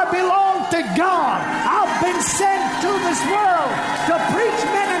 I belong to God. I've been sent to this world to preach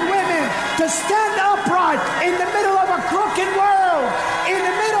men and women to stand upright in the middle of a crooked world, in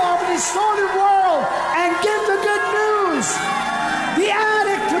the middle of a distorted world, and give the good news. The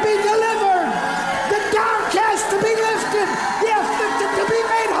addict to be delivered, the downcast to be lifted, the afflicted to be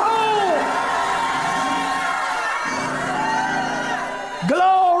made whole.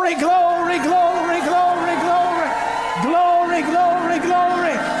 Glory, glory, glory, glory, glory, glory, glory,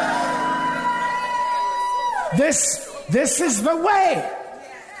 glory. This is the way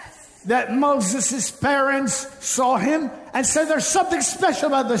that Moses' parents saw him and said there's something special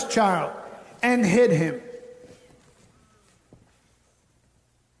about this child, and hid him.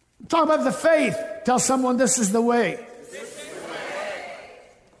 Talk about the faith. Tell someone this is the way.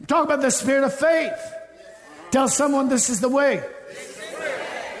 Talk about the spirit of faith. Tell someone this is the way.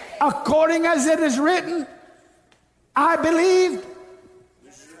 According as it is written, I believed,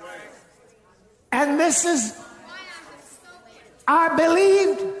 and this is, I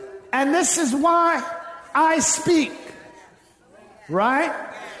believed, and this is why I speak. Right?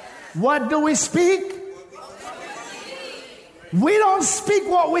 What do we speak? We don't speak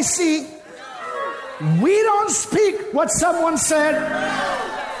what we see. We don't speak what someone said.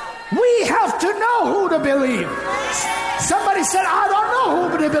 We have to know who to believe. Somebody said, I don't know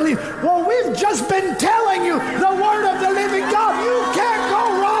who to believe. Well, we've just been telling you the word of the living God. You can't go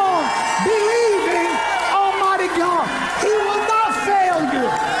wrong believing Almighty God. He will not fail you.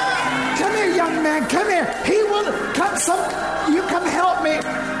 Come here, young man. Come here. He will come. You come help me.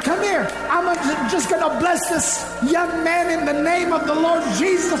 Come here. I'm just going to bless this young man in the name of the Lord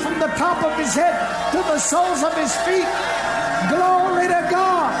Jesus from the top of his head to the soles of his feet. Glory to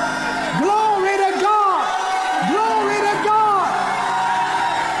God. Glory to God. Glory to God.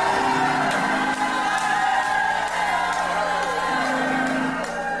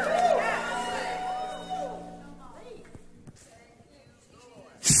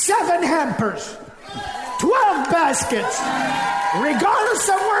 Seven hampers, 12 baskets, regardless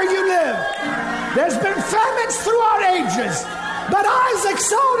of where you live. There's been famines throughout ages, but Isaac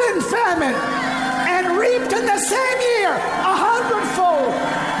sowed in famine and reaped in the same year 100-fold.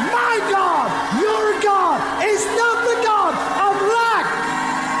 My God, your God, is not the God of lack.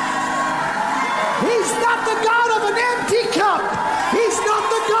 He's not the God of an empty cup. He's not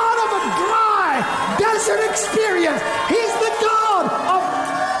the God of a dry desert experience. He's the God of...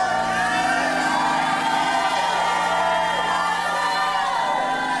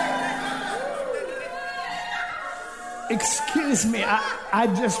 Excuse me, I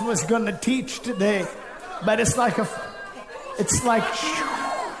just was going to teach today, but it's like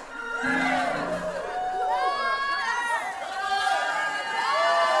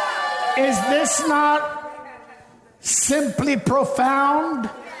is this not simply profound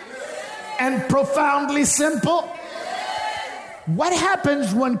and profoundly simple? What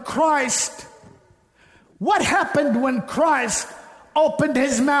happened when Christ opened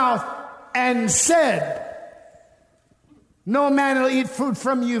his mouth and said, no man will eat fruit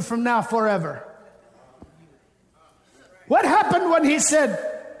from you from now forever? What happened when he said,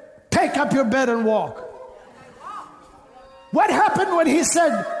 take up your bed and walk? What happened when he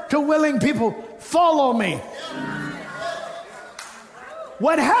said to willing people, follow me?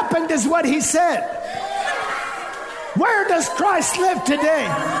 What happened is what he said. Where does Christ live today?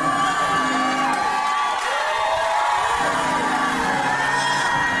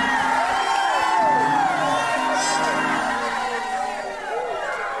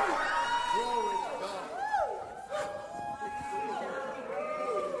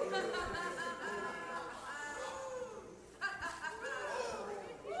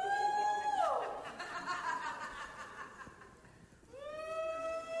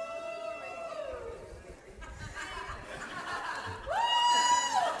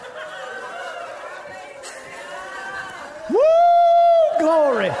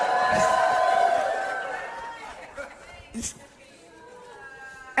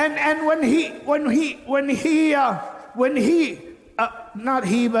 And not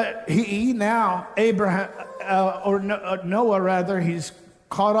he, but he now, Abraham, Noah rather, he's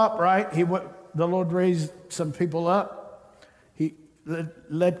caught up, right? The Lord raised some people up. He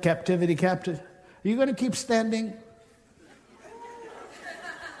led captivity captive. Are you going to keep standing?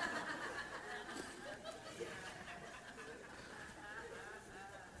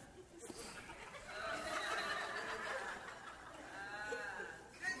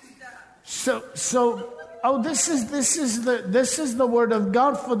 This is the word of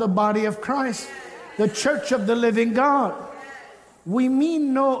God for the body of Christ, the church of the living God. We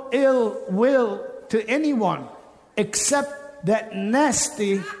mean no ill will to anyone except that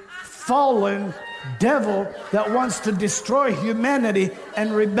nasty, fallen devil that wants to destroy humanity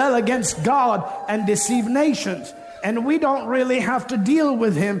and rebel against God and deceive nations. And we don't really have to deal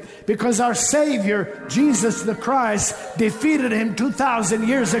with him because our Savior, Jesus the Christ, defeated him 2,000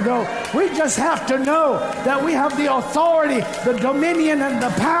 years ago. We just have to know that we have the authority, the dominion, and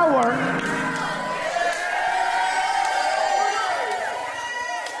the power.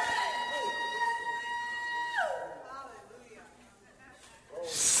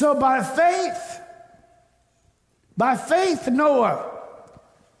 So by faith, Noah,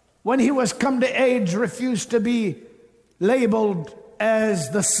 when he was come to age, refused to be labeled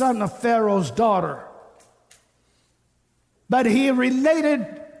as the son of Pharaoh's daughter. But he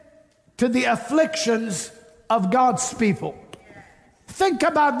related to the afflictions of God's people. Think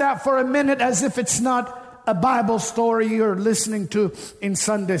about that for a minute as if it's not a Bible story you're listening to in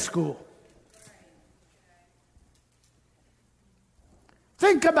Sunday school.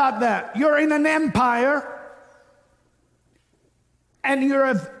 Think about that. You're in an empire and you're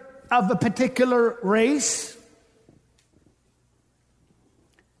of a particular race.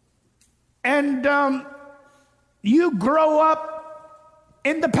 And you grow up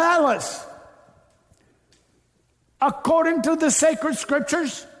in the palace. According to the sacred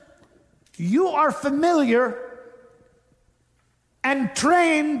scriptures, you are familiar and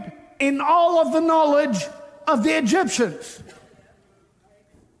trained in all of the knowledge of the Egyptians.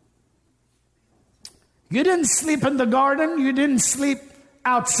 You didn't sleep in the garden. You didn't sleep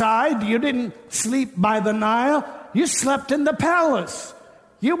outside. You didn't sleep by the Nile. You slept in the palace.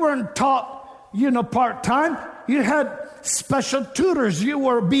 You weren't taught, part-time. You had special tutors. You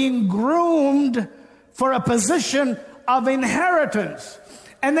were being groomed for a position of inheritance.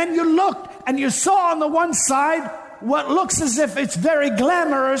 And then you looked and you saw on the one side what looks as if it's very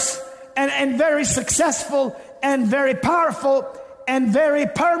glamorous and very successful and very powerful and very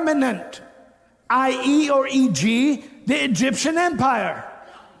permanent, i.e. or e.g., the Egyptian Empire.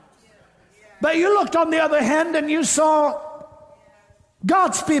 But you looked on the other hand and you saw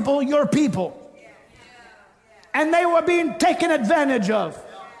God's people, your people. And they were being taken advantage of.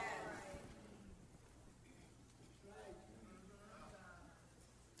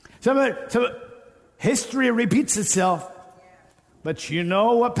 So history repeats itself. But you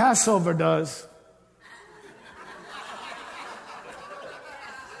know what Passover does.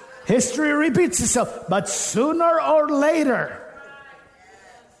 History repeats itself. But sooner or later,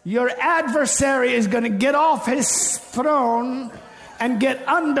 your adversary is going to get off his throne and get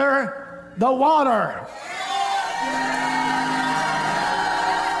under the water.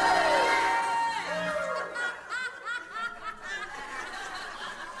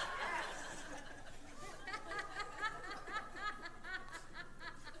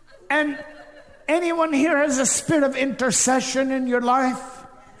 And anyone here has a spirit of intercession in your life?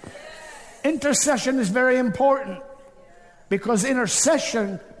 Intercession is very important because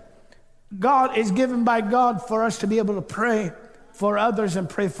intercession, God is given by God for us to be able to pray for others and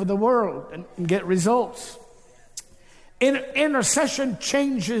pray for the world and get results. Intercession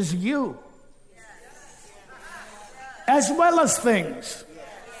changes you as well as things.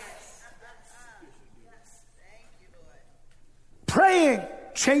 Praying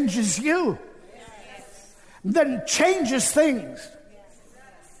changes you, then changes things.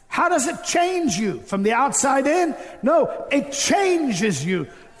 How does it change you? From the outside in? No, it changes you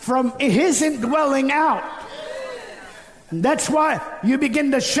from his indwelling out. And that's why you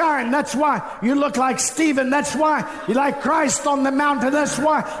begin to shine. That's why you look like Stephen. That's why you like Christ on the mountain. That's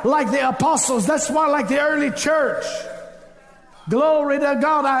why like the apostles. That's why like the early church. Glory to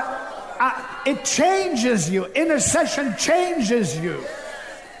God. It changes you. Intercession changes you.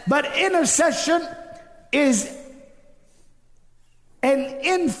 But intercession is an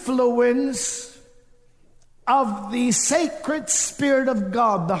influence of the sacred Spirit of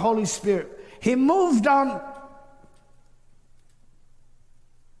God, the Holy Spirit. He moved on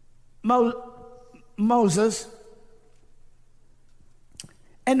Moses,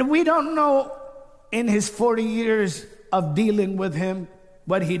 And we don't know in his 40 years of dealing with him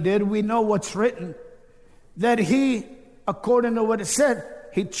what he did. We know what's written, that he, according to what it said,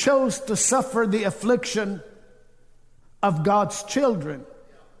 he chose to suffer the affliction of God's children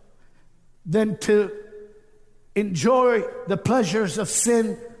than to enjoy the pleasures of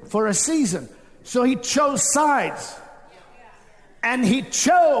sin for a season. So he chose sides. And he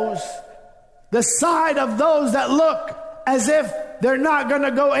chose the side of those that look as if they're not going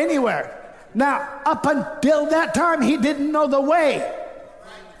to go anywhere. Now, up until that time, he didn't know the way.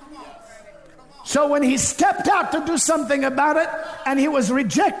 So when he stepped out to do something about it and he was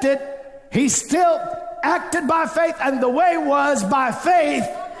rejected, he still acted by faith, and the way was by faith.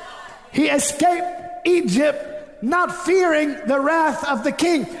 He escaped Egypt, not fearing the wrath of the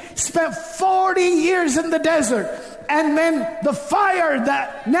king. Spent 40 years in the desert, and then the fire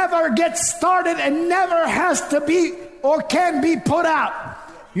that never gets started and never has to be or can be put out.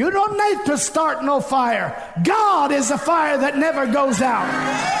 You don't need to start no fire. God is a fire that never goes out.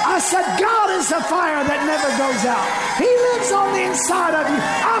 I said God is a fire that never goes out. He lives on the inside of you.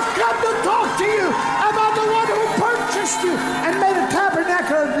 I've come to talk to you about the one who purchased you and made a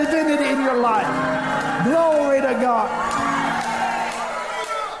tabernacle of divinity in your life. Glory to God.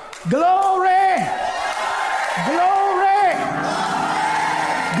 Glory. Glory.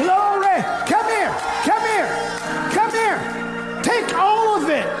 Glory. Come here. Come here. Come here. Take all of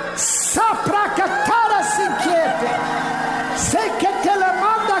it. Saprakatara sikiete. Seketele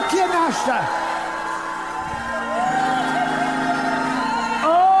manda kienashta.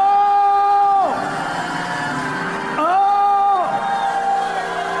 Oh. Oh.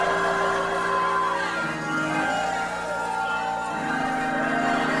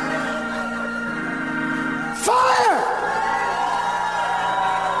 Fire.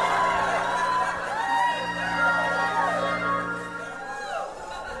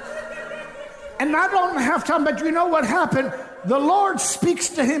 And I don't have time, but you know what happened? The Lord speaks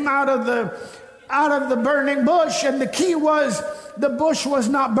to him out of the burning bush, and the key was the bush was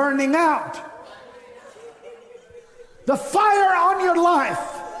not burning out. The fire on your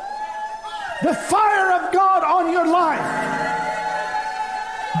life, the fire of God on your life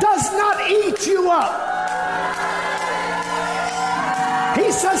does not eat you up.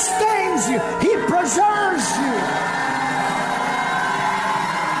 He sustains you. He preserves you.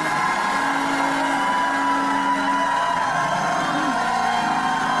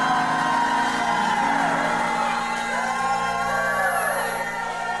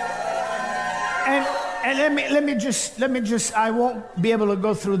 And let me just, I won't be able to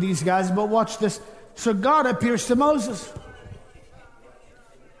go through these guys, but watch this. So God appears to Moses.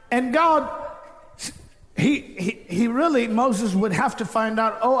 And God, he really, Moses would have to find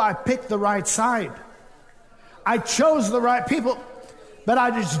out, oh, I picked the right side. I chose the right people, but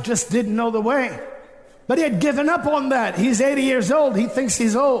I just didn't know the way. But he had given up on that. He's 80 years old. He thinks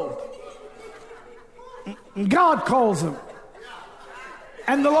he's old. And God calls him.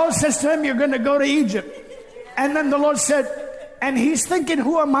 And the Lord says to him, you're going to go to Egypt. And then the Lord said, and he's thinking,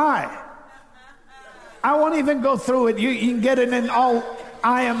 who am I? I won't even go through it. You can get it in all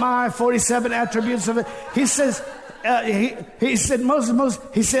I, 47 attributes of it. He says, he said, Moses,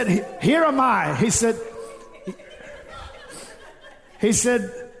 he said, here am I. He said,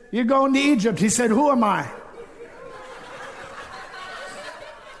 you're going to Egypt. He said, who am I?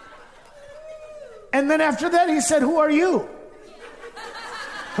 And then after that, he said, who are you?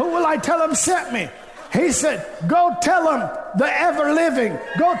 Who will I tell him sent me? He said, go tell him the ever living.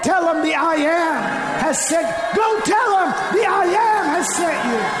 Go tell him the I am has sent. Go tell him the I am has sent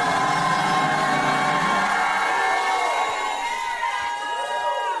you.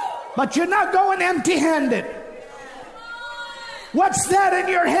 But you're not going empty-handed. What's that in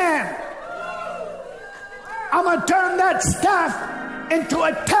your hand? I'm going to turn that staff into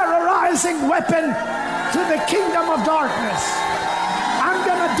a terrorizing weapon to the kingdom of darkness. I'm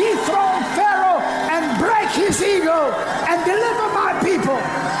going to dethrone Pharaoh and break his ego and deliver my people.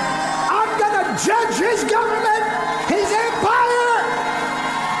 I'm going to judge his government, his empire,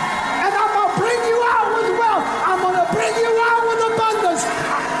 and I'm going to bring you out with wealth. I'm going to bring you out with abundance.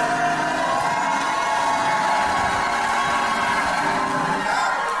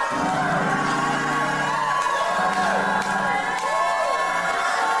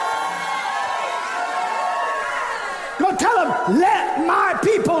 Go tell him, let my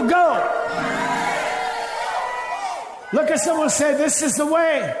people go. Look at someone, say, this is the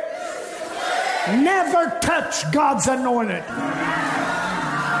way. Never touch God's anointed.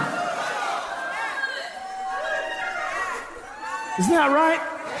 Isn't that right?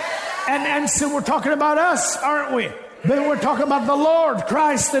 And so we're talking about us, aren't we? But we're talking about the Lord,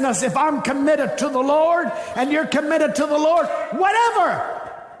 Christ in us. If I'm committed to the Lord and you're committed to the Lord,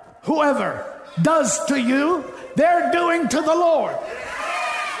 whoever does to you, they're doing to the Lord.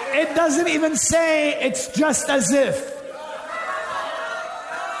 It doesn't even say it's just as if.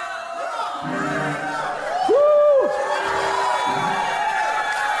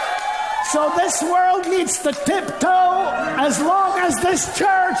 So this world needs to tiptoe as long as this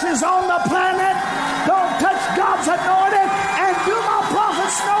church is on the planet. Don't touch God's anointed and do my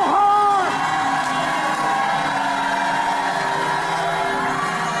prophets no harm.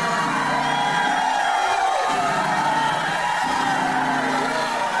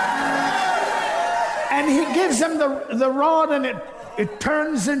 And he gives him the rod, and it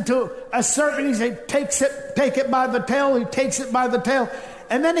turns into a serpent. He says, take it by the tail. He takes it by the tail.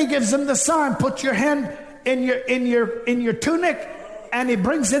 And then he gives them the sign, put your hand in your tunic, and he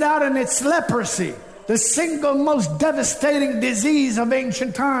brings it out, and it's leprosy, the single most devastating disease of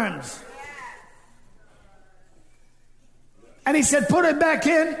ancient times. And he said, put it back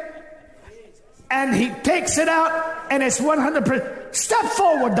in, and he takes it out, and it's 100%. Step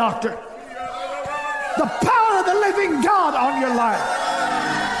forward, doctor. The power of the living God on your life.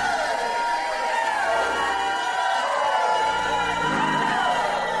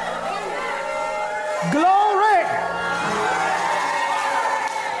 Glory.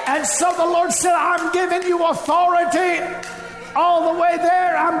 And so the Lord said, I'm giving you authority all the way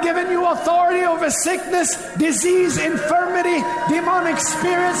there. I'm giving you authority over sickness, disease, infirmity, demonic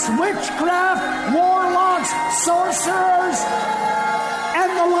spirits, witchcraft, warlocks, sorcerers,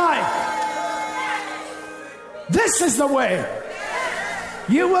 and the like. This is the way.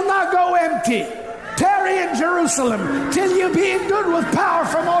 You will not go empty. Tarry in Jerusalem till you be endued with power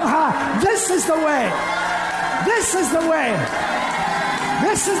from on high. This is the way. This is the way.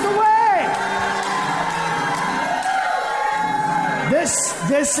 This is the way.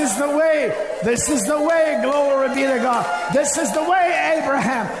 This is the way. This is the way. Glory be to God. This is the way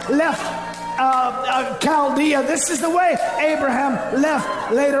Abraham left Chaldea. This is the way Abraham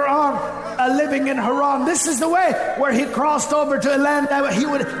left later on. Living in Haran. This is the way where he crossed over to a land that he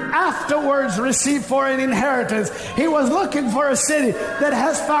would afterwards receive for an inheritance. He was looking for a city that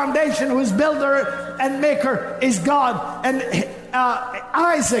has foundation, whose builder and maker is God. And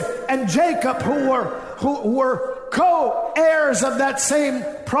Isaac and Jacob, who were co-heirs of that same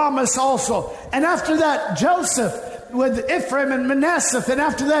promise also. And after that, Joseph with Ephraim and Manasseh. And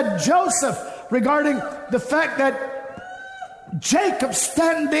after that, Joseph, regarding the fact that Jacob,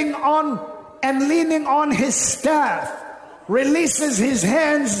 standing on and leaning on his staff, releases his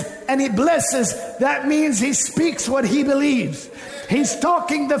hands and he blesses. That means he speaks what he believes. He's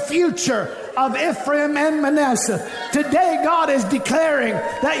talking the future of Ephraim and Manasseh. Today God is declaring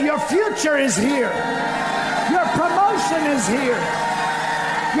that your future is here. Your promotion is here.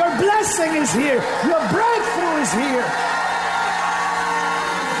 Your blessing is here. Your breakthrough is here.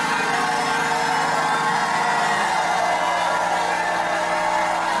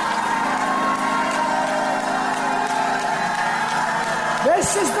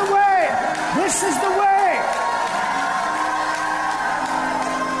 This is the way. This is the way.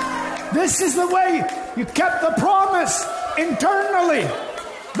 This is the way. You kept the promise internally,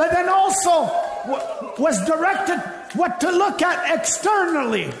 but then also was directed what to look at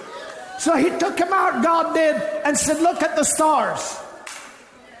externally. So he took him out, God did, and said, look at the stars.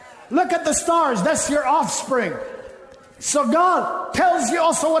 Look at the stars. That's your offspring. So God tells you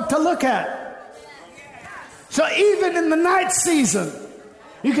also what to look at. So even in the night season,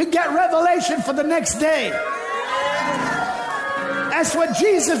 you can get revelation for the next day. That's what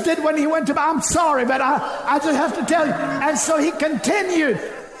Jesus did when he went to, I'm sorry, but I just have to tell you. And so he continued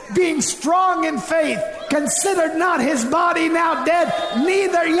being strong in faith, considered not his body now dead,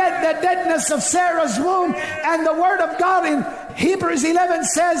 neither yet the deadness of Sarah's womb. And the word of God in Hebrews 11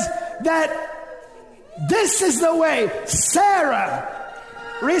 says that this is the way Sarah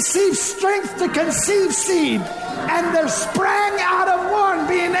received strength to conceive seed, and there sprang out of one,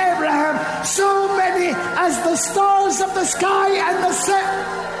 being Abraham, so many as the stars of the sky and the sun.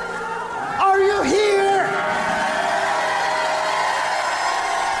 Are you here?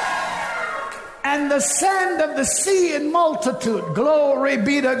 And the sand of the sea in multitude. Glory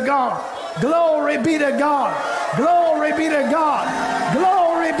be to God. Glory be to God. Glory be to God.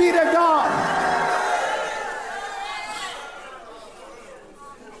 Glory be to God.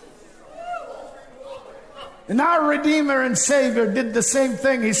 And our Redeemer and Savior did the same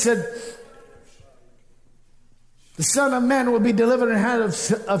thing. He said, the Son of Man will be delivered in the hand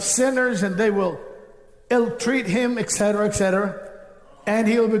of sinners, and they will ill-treat him, etc., etc. And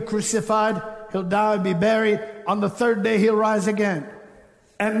he will be crucified, he'll die, be buried. On the third day, he'll rise again.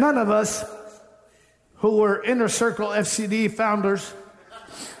 And none of us who were Inner Circle FCD founders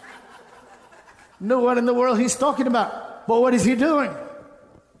knew what in the world he's talking about. But what is he doing?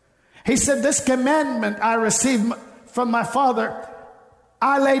 He said, this commandment I received from my Father,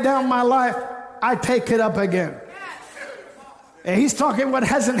 I lay down my life, I take it up again. And he's talking what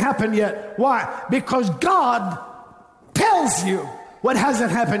hasn't happened yet. Why? Because God tells you what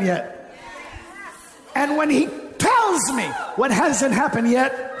hasn't happened yet. And when he tells me what hasn't happened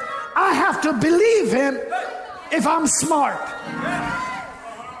yet, I have to believe him if I'm smart.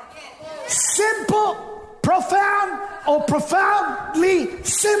 Simple, profound, or profoundly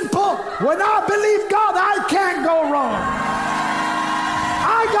simple. When I believe God, I can't go wrong.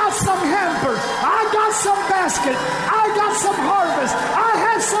 I got some hampers. I got some basket. I got some harvest. I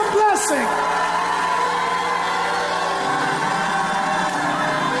had some blessing.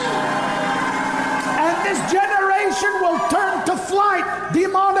 And this generation will turn to flight.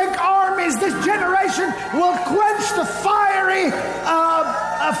 Demonic armies. This generation will quench the fiery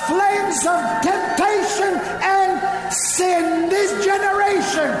flames of temptation and sin. This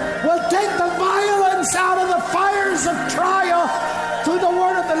generation will take the violence out of the fires of trial through the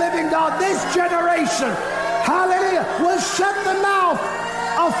word of the living God. This generation, hallelujah, will shut the mouth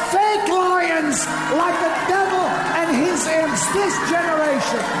of fake lions like the devil and his imps. This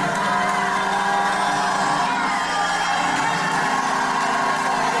generation.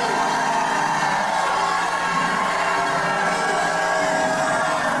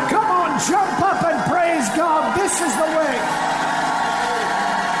 Jump up and praise God. This is the way.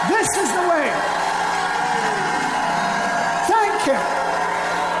 This is the way. Thank Him.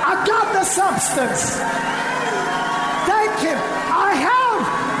 I got the substance. Thank Him. I have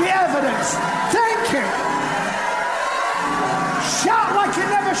the evidence. Thank Him. Shout like you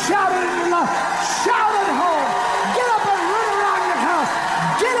never shouted in your life. Shout at home. Get up and run around your house.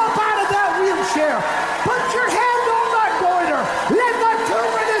 Get up out of that wheelchair. Put your hand on that goiter. Let that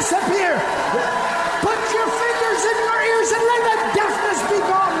tumor disappear. Put your fingers in your ears and let that deafness be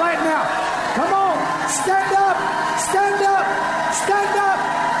gone right now. Come on. Stand up. Stand up. Stand up.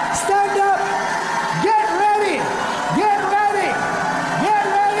 Stand up. Get ready. Get ready. Get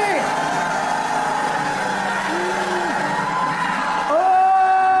ready.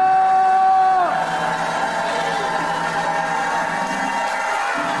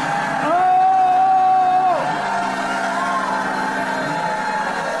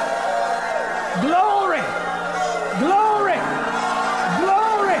 Glory, glory,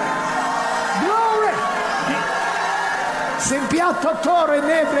 glory, glory. Simpiattatore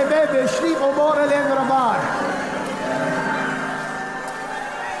nebre bebe shrivo more lengrabar.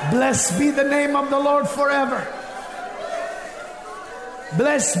 Blessed be the name of the Lord forever.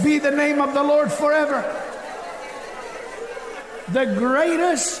 Blessed be the name of the Lord forever. The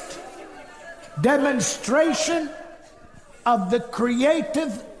greatest demonstration of the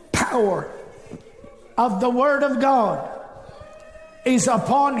creative power of the Word of God is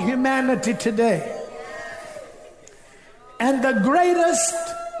upon humanity today. And the greatest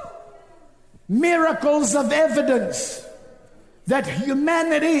miracles of evidence that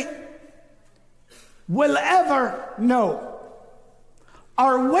humanity will ever know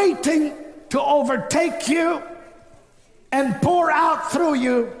are waiting to overtake you and pour out through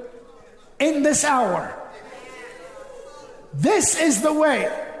you in this hour. This is the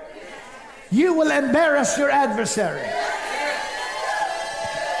way you will embarrass your adversary.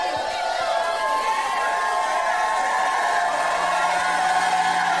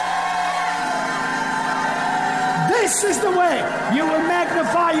 This is the way you will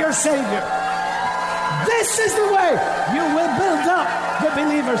magnify your Savior. This is the way you will build up the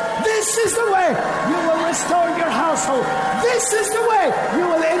believers. This is the way you will restore your household. This is the way you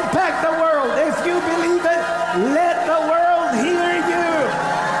will impact the world. If you believe it, let the world hear you.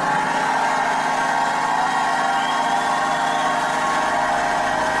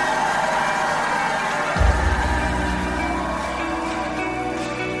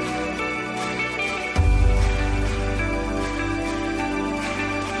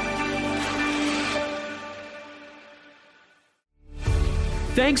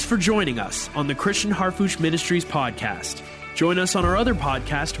 Thanks for joining us on the Christian Harfouche Ministries podcast. Join us on our other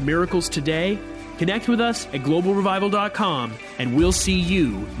podcast, Miracles Today. Connect with us at globalrevival.com, and we'll see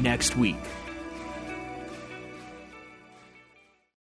you next week.